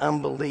not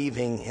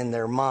unbelieving in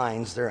their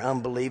minds. They're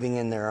unbelieving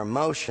in their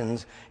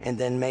emotions and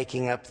then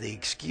making up the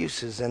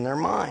excuses in their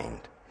mind.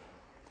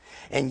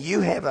 And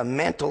you have a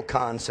mental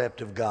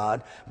concept of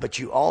God, but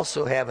you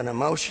also have an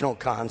emotional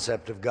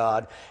concept of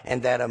God,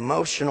 and that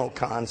emotional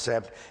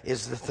concept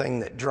is the thing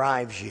that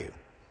drives you.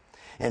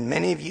 And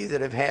many of you that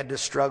have had to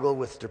struggle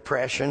with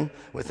depression,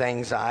 with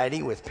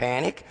anxiety, with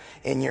panic,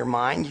 in your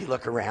mind, you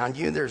look around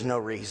you, there's no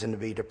reason to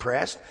be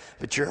depressed,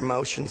 but your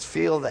emotions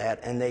feel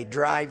that, and they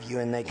drive you,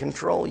 and they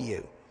control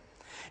you.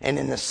 And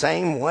in the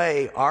same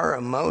way, our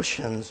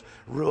emotions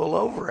rule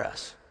over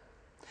us.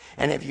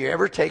 And have you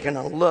ever taken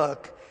a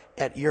look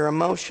at your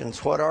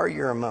emotions? What are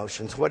your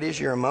emotions? What is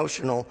your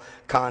emotional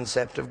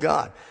concept of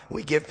God?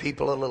 We give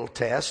people a little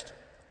test,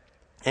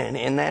 and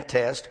in that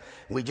test,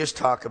 we just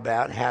talk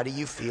about how do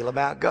you feel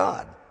about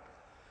God?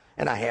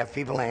 And I have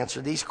people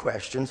answer these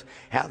questions,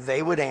 how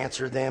they would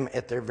answer them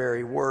at their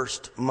very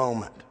worst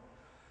moment.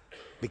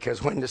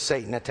 Because when does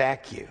Satan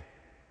attack you?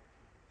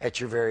 At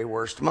your very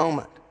worst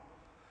moment.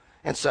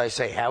 And so I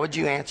say, how would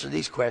you answer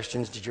these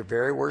questions at your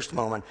very worst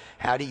moment?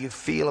 How do you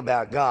feel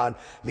about God?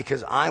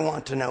 Because I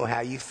want to know how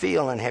you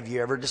feel, and have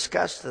you ever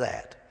discussed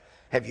that?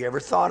 Have you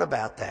ever thought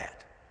about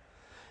that?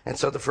 And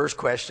so the first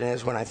question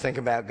is, when I think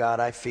about God,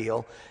 I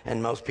feel,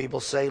 and most people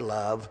say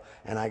love,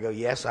 and I go,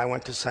 yes, I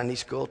went to Sunday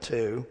school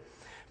too,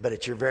 but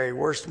at your very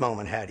worst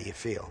moment, how do you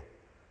feel?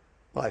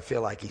 Well, I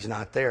feel like he's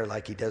not there,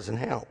 like he doesn't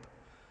help.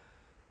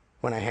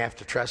 When I have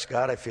to trust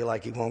God, I feel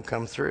like he won't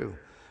come through.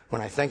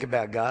 When I think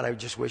about God, I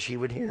just wish he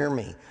would hear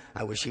me.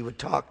 I wish he would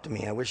talk to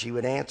me. I wish he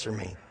would answer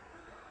me.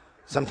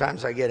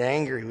 Sometimes I get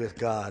angry with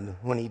God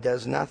when he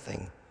does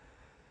nothing.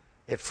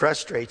 It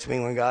frustrates me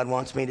when God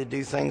wants me to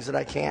do things that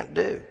I can't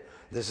do.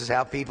 This is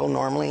how people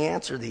normally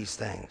answer these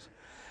things.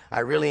 I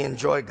really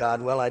enjoy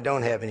God. Well, I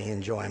don't have any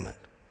enjoyment.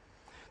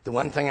 The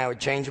one thing I would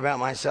change about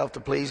myself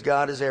to please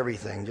God is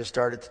everything. Just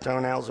start at the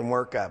toenails and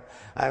work up.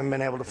 I haven't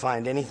been able to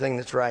find anything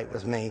that's right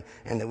with me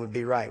and that would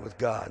be right with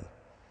God.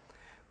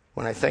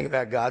 When I think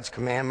about God's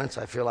commandments,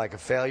 I feel like a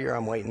failure.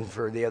 I'm waiting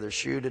for the other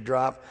shoe to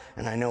drop,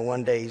 and I know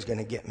one day he's going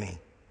to get me.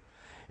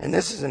 And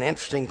this is an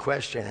interesting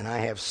question, and I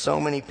have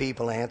so many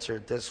people answer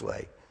it this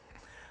way.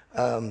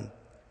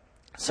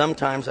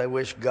 Sometimes I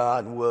wish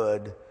God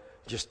would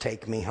just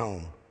take me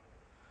home.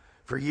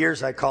 For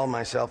years, I called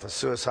myself a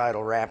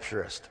suicidal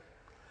rapturist.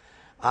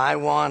 I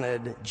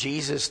wanted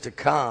Jesus to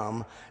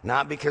come,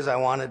 not because I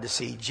wanted to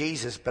see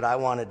Jesus, but I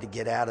wanted to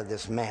get out of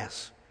this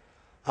mess.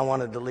 I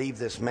wanted to leave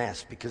this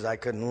mess because I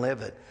couldn't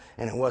live it,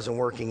 and it wasn't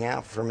working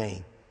out for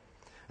me.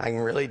 I can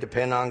really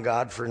depend on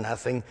God for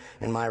nothing.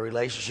 In my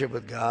relationship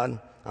with God,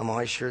 I'm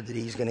always sure that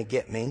he's going to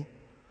get me.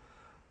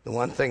 The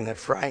one thing that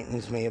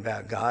frightens me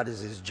about God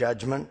is his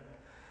judgment.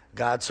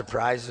 God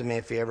surprises me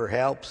if he ever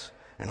helps.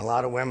 And a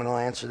lot of women will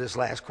answer this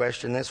last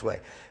question this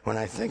way. When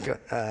I think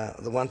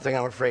the one thing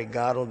I'm afraid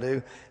God will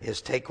do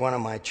is take one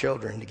of my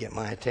children to get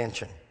my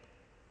attention.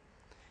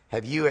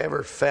 Have you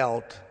ever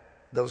felt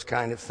those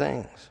kind of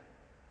things?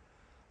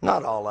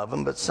 Not all of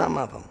them, but some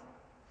of them.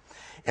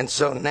 And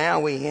so now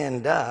we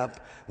end up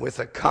with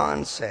a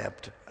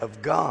concept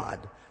of God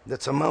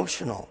that's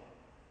emotional.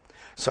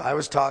 So I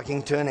was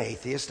talking to an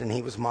atheist, and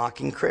he was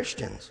mocking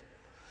Christians.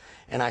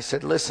 And I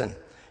said, listen,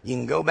 you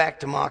can go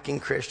back to mocking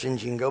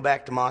Christians, you can go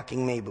back to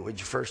mocking me, but would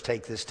you first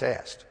take this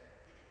test?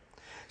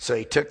 So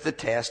he took the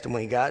test, and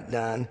we got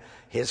done.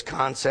 His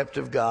concept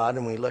of God,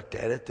 and we looked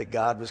at it, that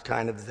God was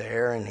kind of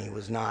there and he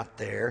was not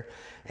there,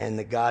 and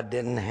that God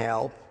didn't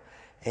help,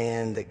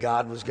 and that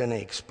God was going to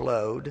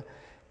explode,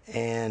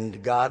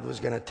 and God was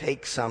going to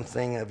take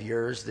something of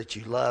yours that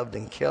you loved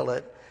and kill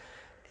it,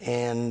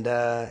 and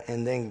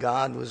then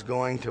God was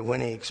going to,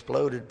 when he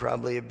exploded,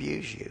 probably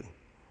abuse you.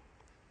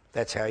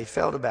 That's how he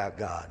felt about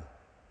God.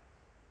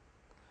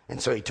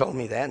 And so he told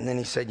me that, and then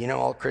he said,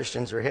 all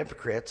Christians are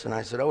hypocrites. And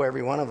I said, oh,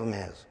 every one of them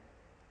is.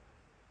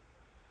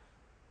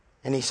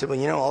 And he said,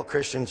 well, all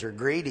Christians are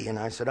greedy. And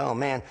I said, oh,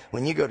 man,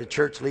 when you go to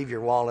church, leave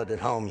your wallet at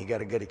home. You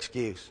got a good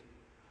excuse.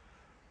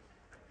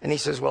 And he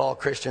says, well, all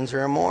Christians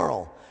are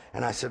immoral.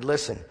 And I said,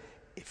 listen,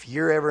 if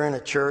you're ever in a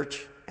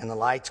church and the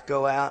lights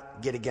go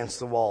out, get against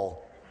the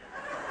wall.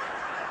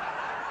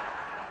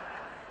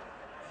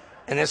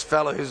 And this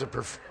fellow who's a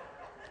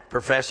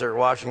professor at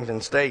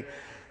Washington State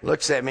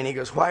looks at me and he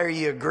goes, why are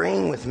you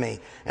agreeing with me?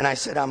 And I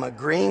said, I'm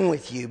agreeing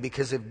with you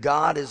because if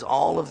God is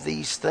all of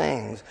these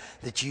things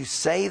that you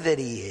say that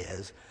he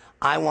is,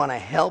 I want to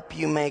help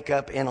you make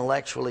up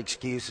intellectual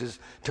excuses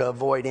to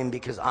avoid him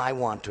because I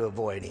want to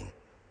avoid him.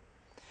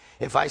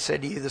 If I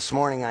said to you this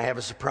morning, I have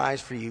a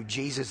surprise for you,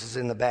 Jesus is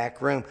in the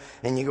back room,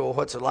 and you go, well,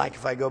 what's it like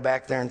if I go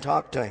back there and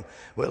talk to him?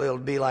 Well, it'll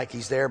be like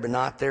he's there but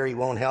not there. He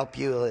won't help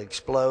you. He'll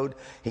explode.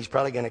 He's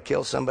probably going to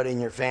kill somebody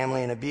in your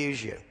family and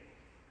abuse you.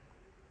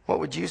 What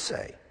would you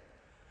say?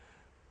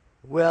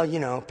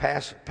 Well,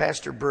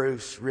 Pastor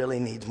Bruce really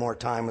needs more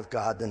time with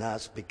God than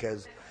us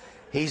because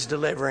he's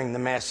delivering the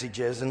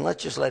messages, and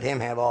let's just let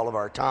him have all of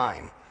our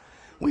time.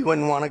 We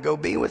wouldn't want to go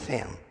be with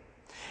him.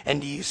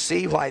 And do you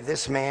see why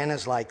this man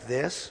is like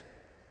this?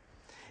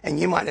 And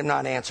you might have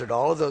not answered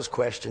all of those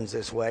questions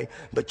this way,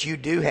 but you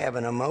do have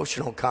an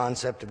emotional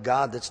concept of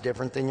God that's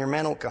different than your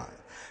mental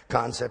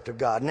concept of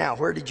God. Now,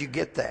 where did you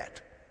get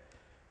that?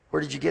 Where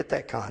did you get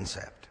that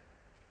concept?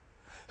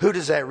 Who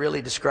does that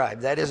really describe?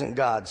 That isn't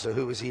God, so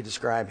who is he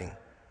describing?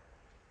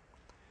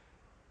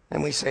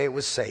 And we say it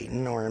was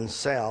Satan or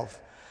himself,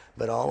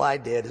 but all I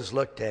did is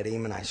looked at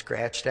him and I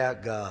scratched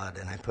out God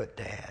and I put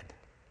Dad.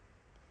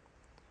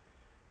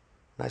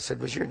 And I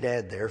said, was your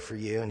dad there for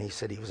you? And he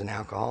said he was an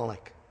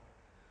alcoholic.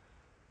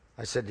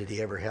 I said, did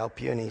he ever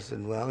help you? And he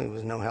said, well, he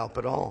was no help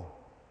at all.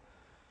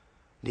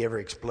 Did he ever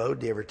explode?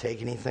 Did he ever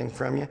take anything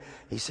from you?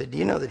 He said, do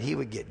you know that he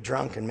would get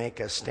drunk and make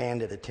us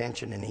stand at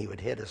attention and he would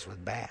hit us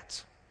with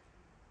bats?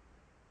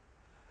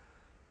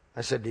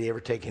 I said, did he ever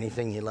take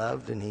anything you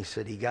loved? And he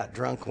said he got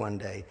drunk one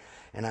day,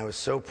 and I was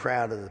so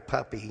proud of the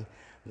puppy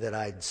that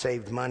I'd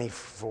saved money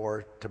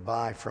to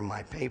buy from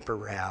my paper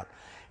route,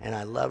 and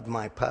I loved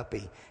my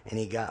puppy, and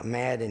he got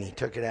mad and he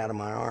took it out of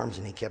my arms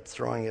and he kept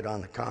throwing it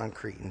on the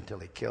concrete until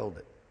he killed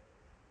it.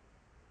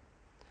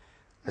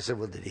 I said,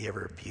 well, did he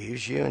ever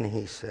abuse you? And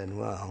he said,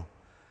 well,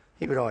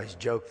 he would always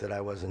joke that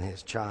I wasn't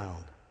his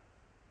child.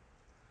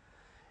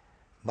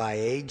 By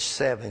age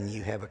 7,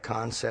 you have a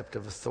concept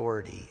of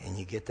authority, and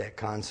you get that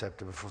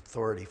concept of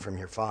authority from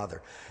your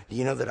father. Do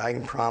you know that I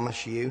can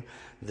promise you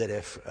that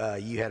if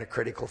you had a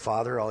critical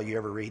father, all you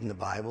ever read in the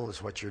Bible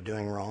is what you're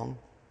doing wrong?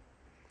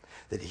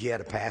 That if you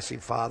had a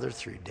passive father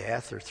through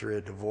death or through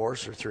a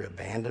divorce or through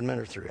abandonment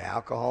or through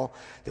alcohol,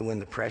 that when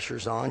the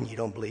pressure's on, you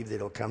don't believe that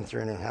he'll come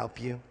through and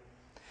help you?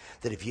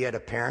 That if you had a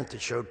parent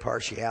that showed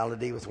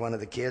partiality with one of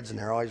the kids and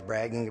they're always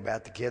bragging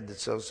about the kid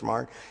that's so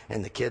smart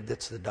and the kid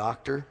that's the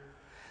doctor,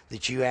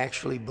 that you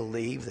actually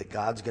believe that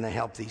God's going to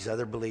help these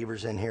other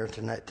believers in here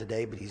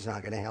today, but he's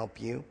not going to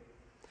help you?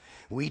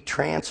 We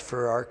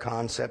transfer our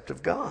concept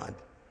of God.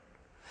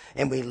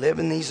 And we live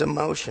in these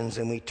emotions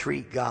and we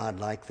treat God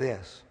like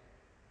this.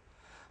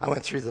 I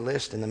went through the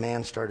list and the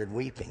man started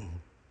weeping.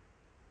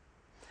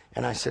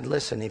 And I said,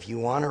 listen, if you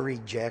want to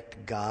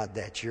reject God,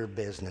 that's your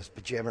business,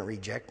 but you haven't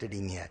rejected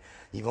him yet.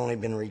 You've only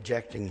been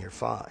rejecting your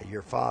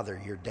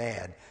father, your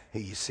dad, who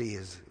you see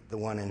is the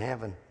one in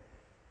heaven.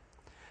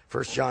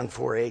 1 John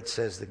 4:8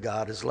 says that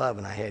God is love,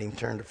 and I had him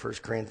turn to 1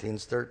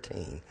 Corinthians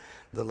 13,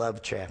 the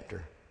love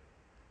chapter.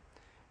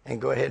 And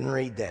go ahead and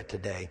read that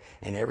today.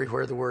 And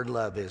everywhere the word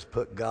love is,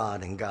 put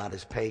God, and God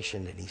is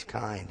patient, and he's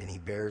kind, and he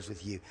bears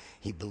with you.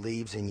 He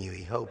believes in you.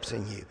 He hopes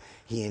in you.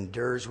 He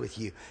endures with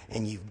you.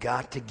 And you've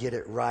got to get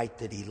it right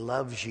that he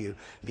loves you,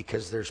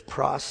 because there's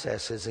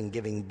processes in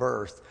giving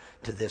birth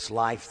to this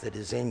life that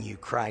is in you,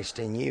 Christ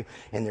in you.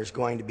 And there's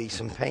going to be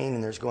some pain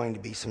and there's going to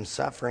be some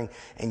suffering.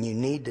 And you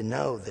need to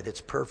know that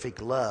it's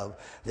perfect love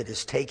that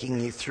is taking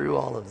you through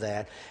all of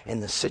that.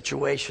 And the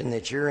situation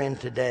that you're in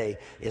today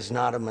is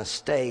not a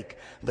mistake,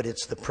 but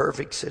it's the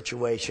perfect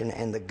situation.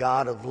 And the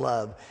God of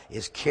love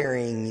is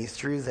carrying you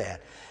through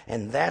that.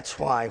 And that's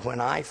why when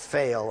I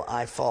fail,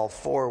 I fall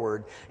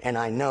forward, and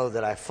I know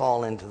that I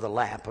fall into the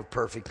lap of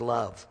perfect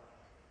love.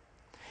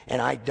 And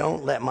I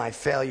don't let my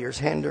failures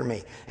hinder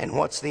me. And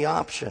what's the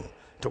option?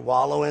 To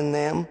wallow in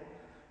them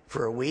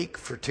for a week,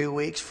 for 2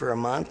 weeks, for a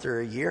month, or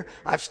a year?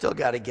 I've still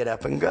got to get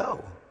up and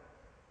go.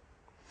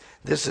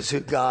 This is who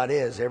God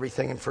is,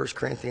 everything in 1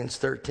 Corinthians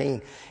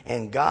 13.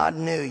 And God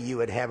knew you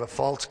would have a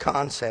false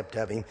concept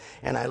of him.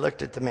 And I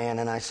looked at the man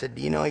and I said,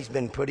 do you know he's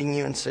been putting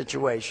you in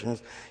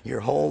situations your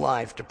whole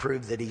life to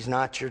prove that he's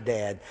not your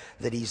dad,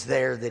 that he's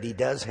there, that he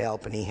does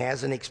help, and he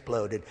hasn't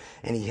exploded,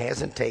 and he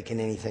hasn't taken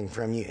anything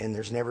from you, and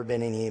there's never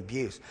been any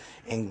abuse.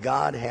 And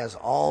God has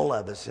all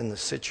of us in the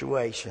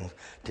situations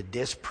to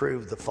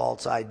disprove the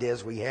false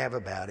ideas we have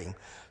about him,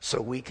 so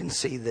we can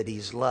see that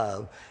he's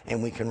love,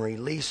 and we can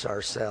release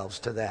ourselves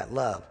to that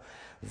love.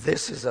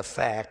 This is a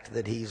fact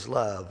that he's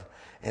love,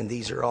 and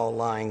these are all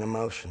lying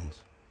emotions.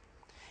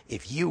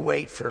 If you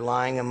wait for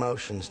lying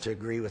emotions to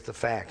agree with the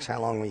facts,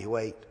 how long will you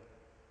wait?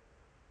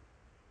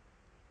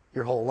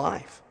 Your whole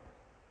life.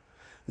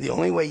 The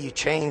only way you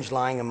change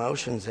lying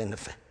emotions into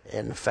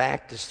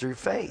fact is through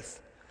faith.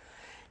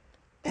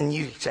 And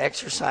you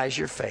exercise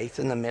your faith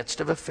in the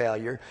midst of a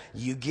failure.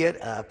 You get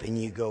up and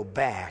you go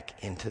back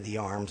into the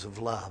arms of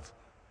love.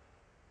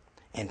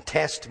 And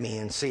test me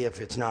and see if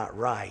it's not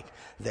right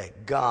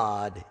that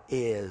God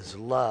is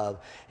love.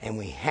 And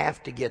we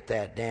have to get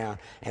that down.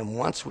 And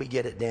once we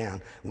get it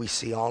down, we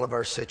see all of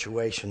our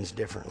situations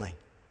differently.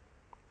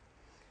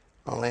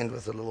 I'll end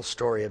with a little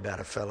story about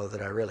a fellow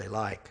that I really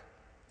like.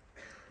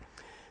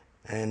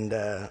 And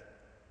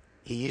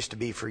he used to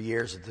be for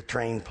years at the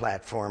train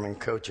platform and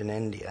coach in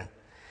India.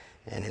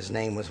 And his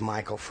name was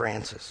Michael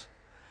Francis.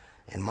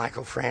 And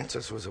Michael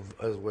Francis was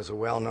a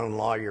well-known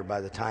lawyer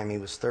by the time he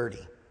was 30.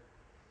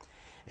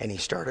 And he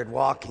started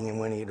walking, and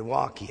when he'd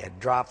walk, he had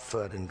drop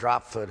foot, and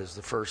drop foot is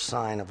the first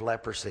sign of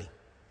leprosy.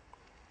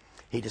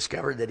 He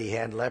discovered that he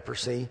had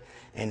leprosy,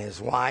 and his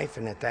wife,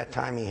 and at that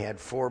time he had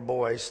 4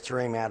 boys,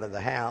 threw him out of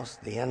the house.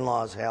 The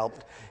in-laws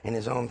helped, and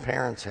his own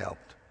parents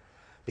helped,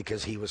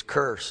 because he was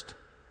cursed.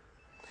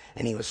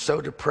 And he was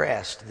so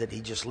depressed that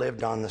he just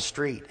lived on the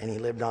street, and he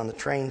lived on the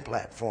train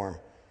platform.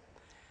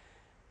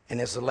 And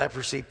as the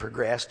leprosy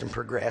progressed and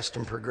progressed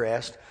and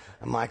progressed,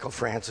 Michael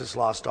Francis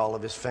lost all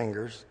of his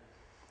fingers.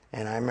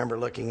 And I remember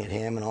looking at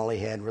him, and all he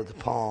had were the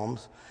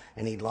palms.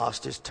 And he'd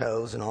lost his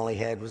toes, and all he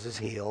had was his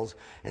heels.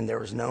 And there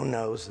was no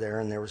nose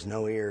there, and there was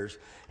no ears.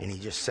 And he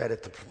just sat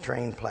at the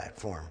train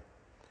platform.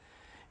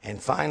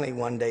 And finally,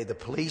 one day, the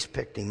police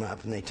picked him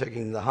up, and they took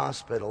him to the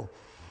hospital.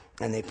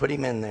 And they put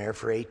him in there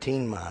for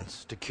 18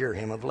 months to cure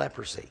him of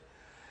leprosy.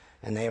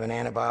 And they have an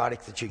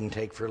antibiotic that you can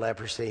take for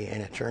leprosy,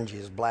 and it turns you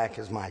as black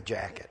as my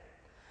jacket.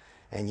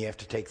 And you have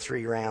to take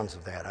 3 rounds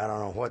of that. I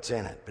don't know what's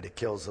in it, but it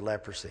kills the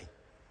leprosy.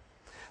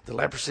 The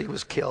leprosy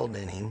was killed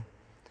in him,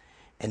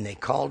 and they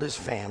called his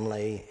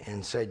family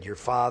and said, your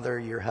father,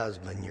 your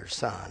husband, your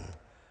son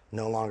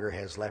no longer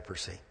has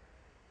leprosy.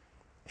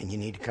 And you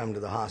need to come to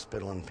the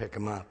hospital and pick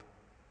him up.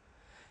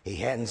 He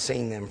hadn't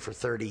seen them for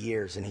 30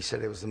 years, and he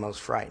said it was the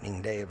most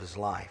frightening day of his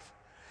life,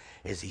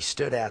 as he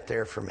stood out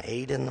there from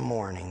 8 in the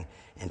morning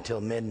until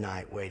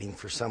midnight waiting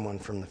for someone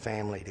from the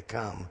family to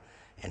come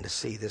and to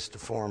see this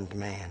deformed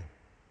man.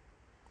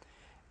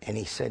 And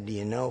he said, do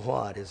you know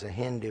what? As a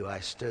Hindu, I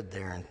stood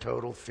there in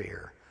total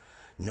fear,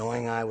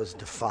 knowing I was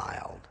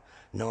defiled,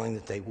 knowing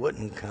that they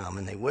wouldn't come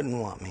and they wouldn't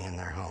want me in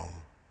their home.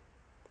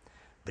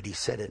 But he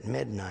said at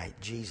midnight,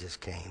 Jesus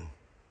came,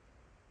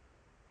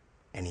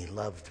 and he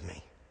loved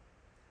me,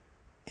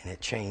 and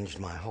it changed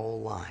my whole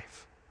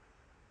life.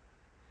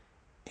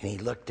 And he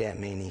looked at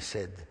me and he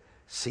said,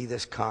 see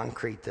this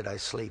concrete that I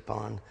sleep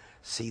on?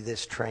 See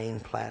this train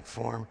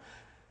platform?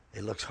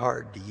 It looks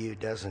hard to you,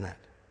 doesn't it?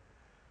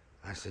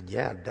 I said,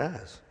 yeah, it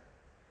does.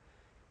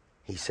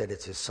 He said,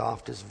 it's as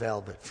soft as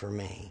velvet for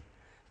me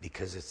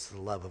because it's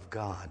the love of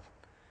God.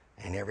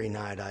 And every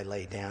night I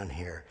lay down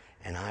here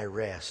and I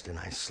rest and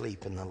I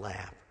sleep in the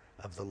lap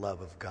of the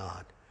love of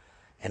God.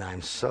 And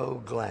I'm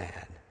so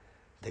glad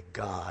that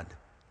God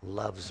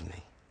loves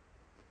me.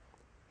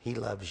 He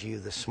loves you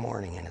this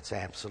morning, and it's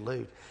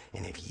absolute.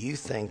 And if you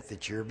think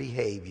that your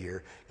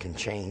behavior can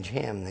change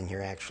him, then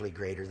you're actually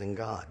greater than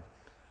God.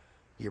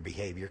 Your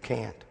behavior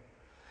can't.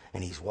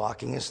 And he's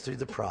walking us through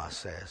the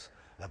process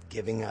of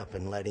giving up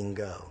and letting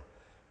go,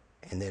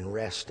 and then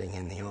resting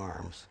in the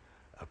arms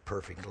of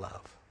perfect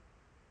love.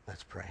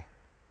 Let's pray.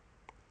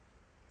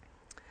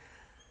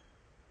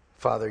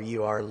 Father,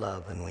 you are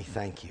love, and we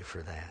thank you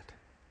for that.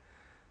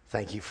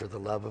 Thank you for the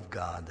love of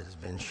God that has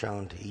been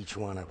shown to each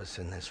one of us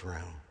in this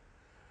room.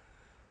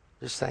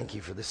 Just thank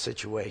you for the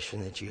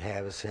situation that you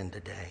have us in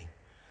today.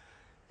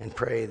 And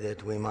pray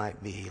that we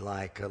might be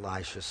like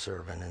Elisha's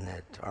servant, and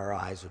that our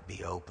eyes would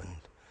be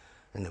opened,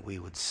 and that we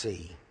would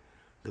see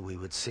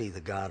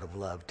the God of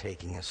love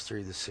taking us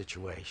through the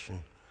situation,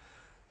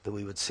 that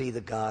we would see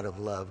the God of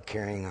love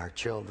carrying our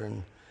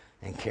children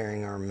and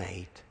carrying our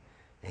mate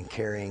and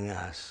carrying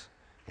us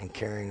and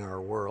carrying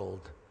our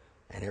world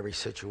and every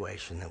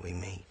situation that we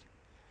meet.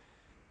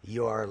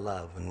 You are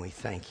love, and we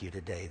thank you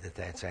today that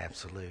that's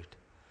absolute.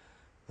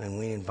 And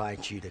we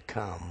invite you to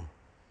come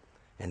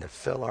and to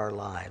fill our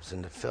lives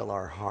and to fill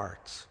our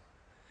hearts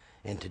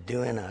and to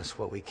do in us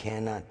what we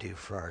cannot do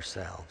for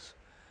ourselves,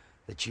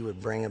 that you would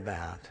bring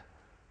about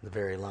the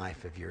very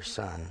life of your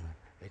Son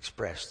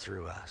expressed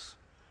through us.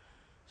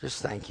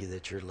 Just thank you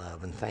that you're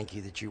love, and thank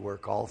you that you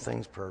work all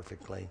things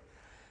perfectly.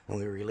 And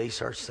we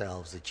release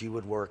ourselves that you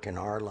would work in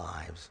our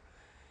lives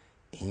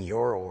in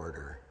your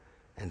order,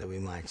 and that we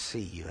might see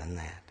you in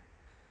that.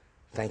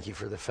 Thank you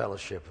for the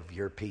fellowship of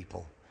your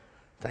people.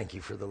 Thank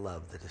you for the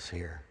love that is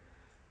here.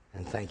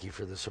 And thank you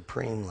for the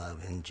supreme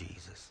love in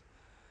Jesus.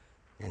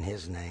 In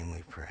his name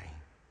we pray.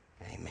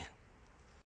 Amen.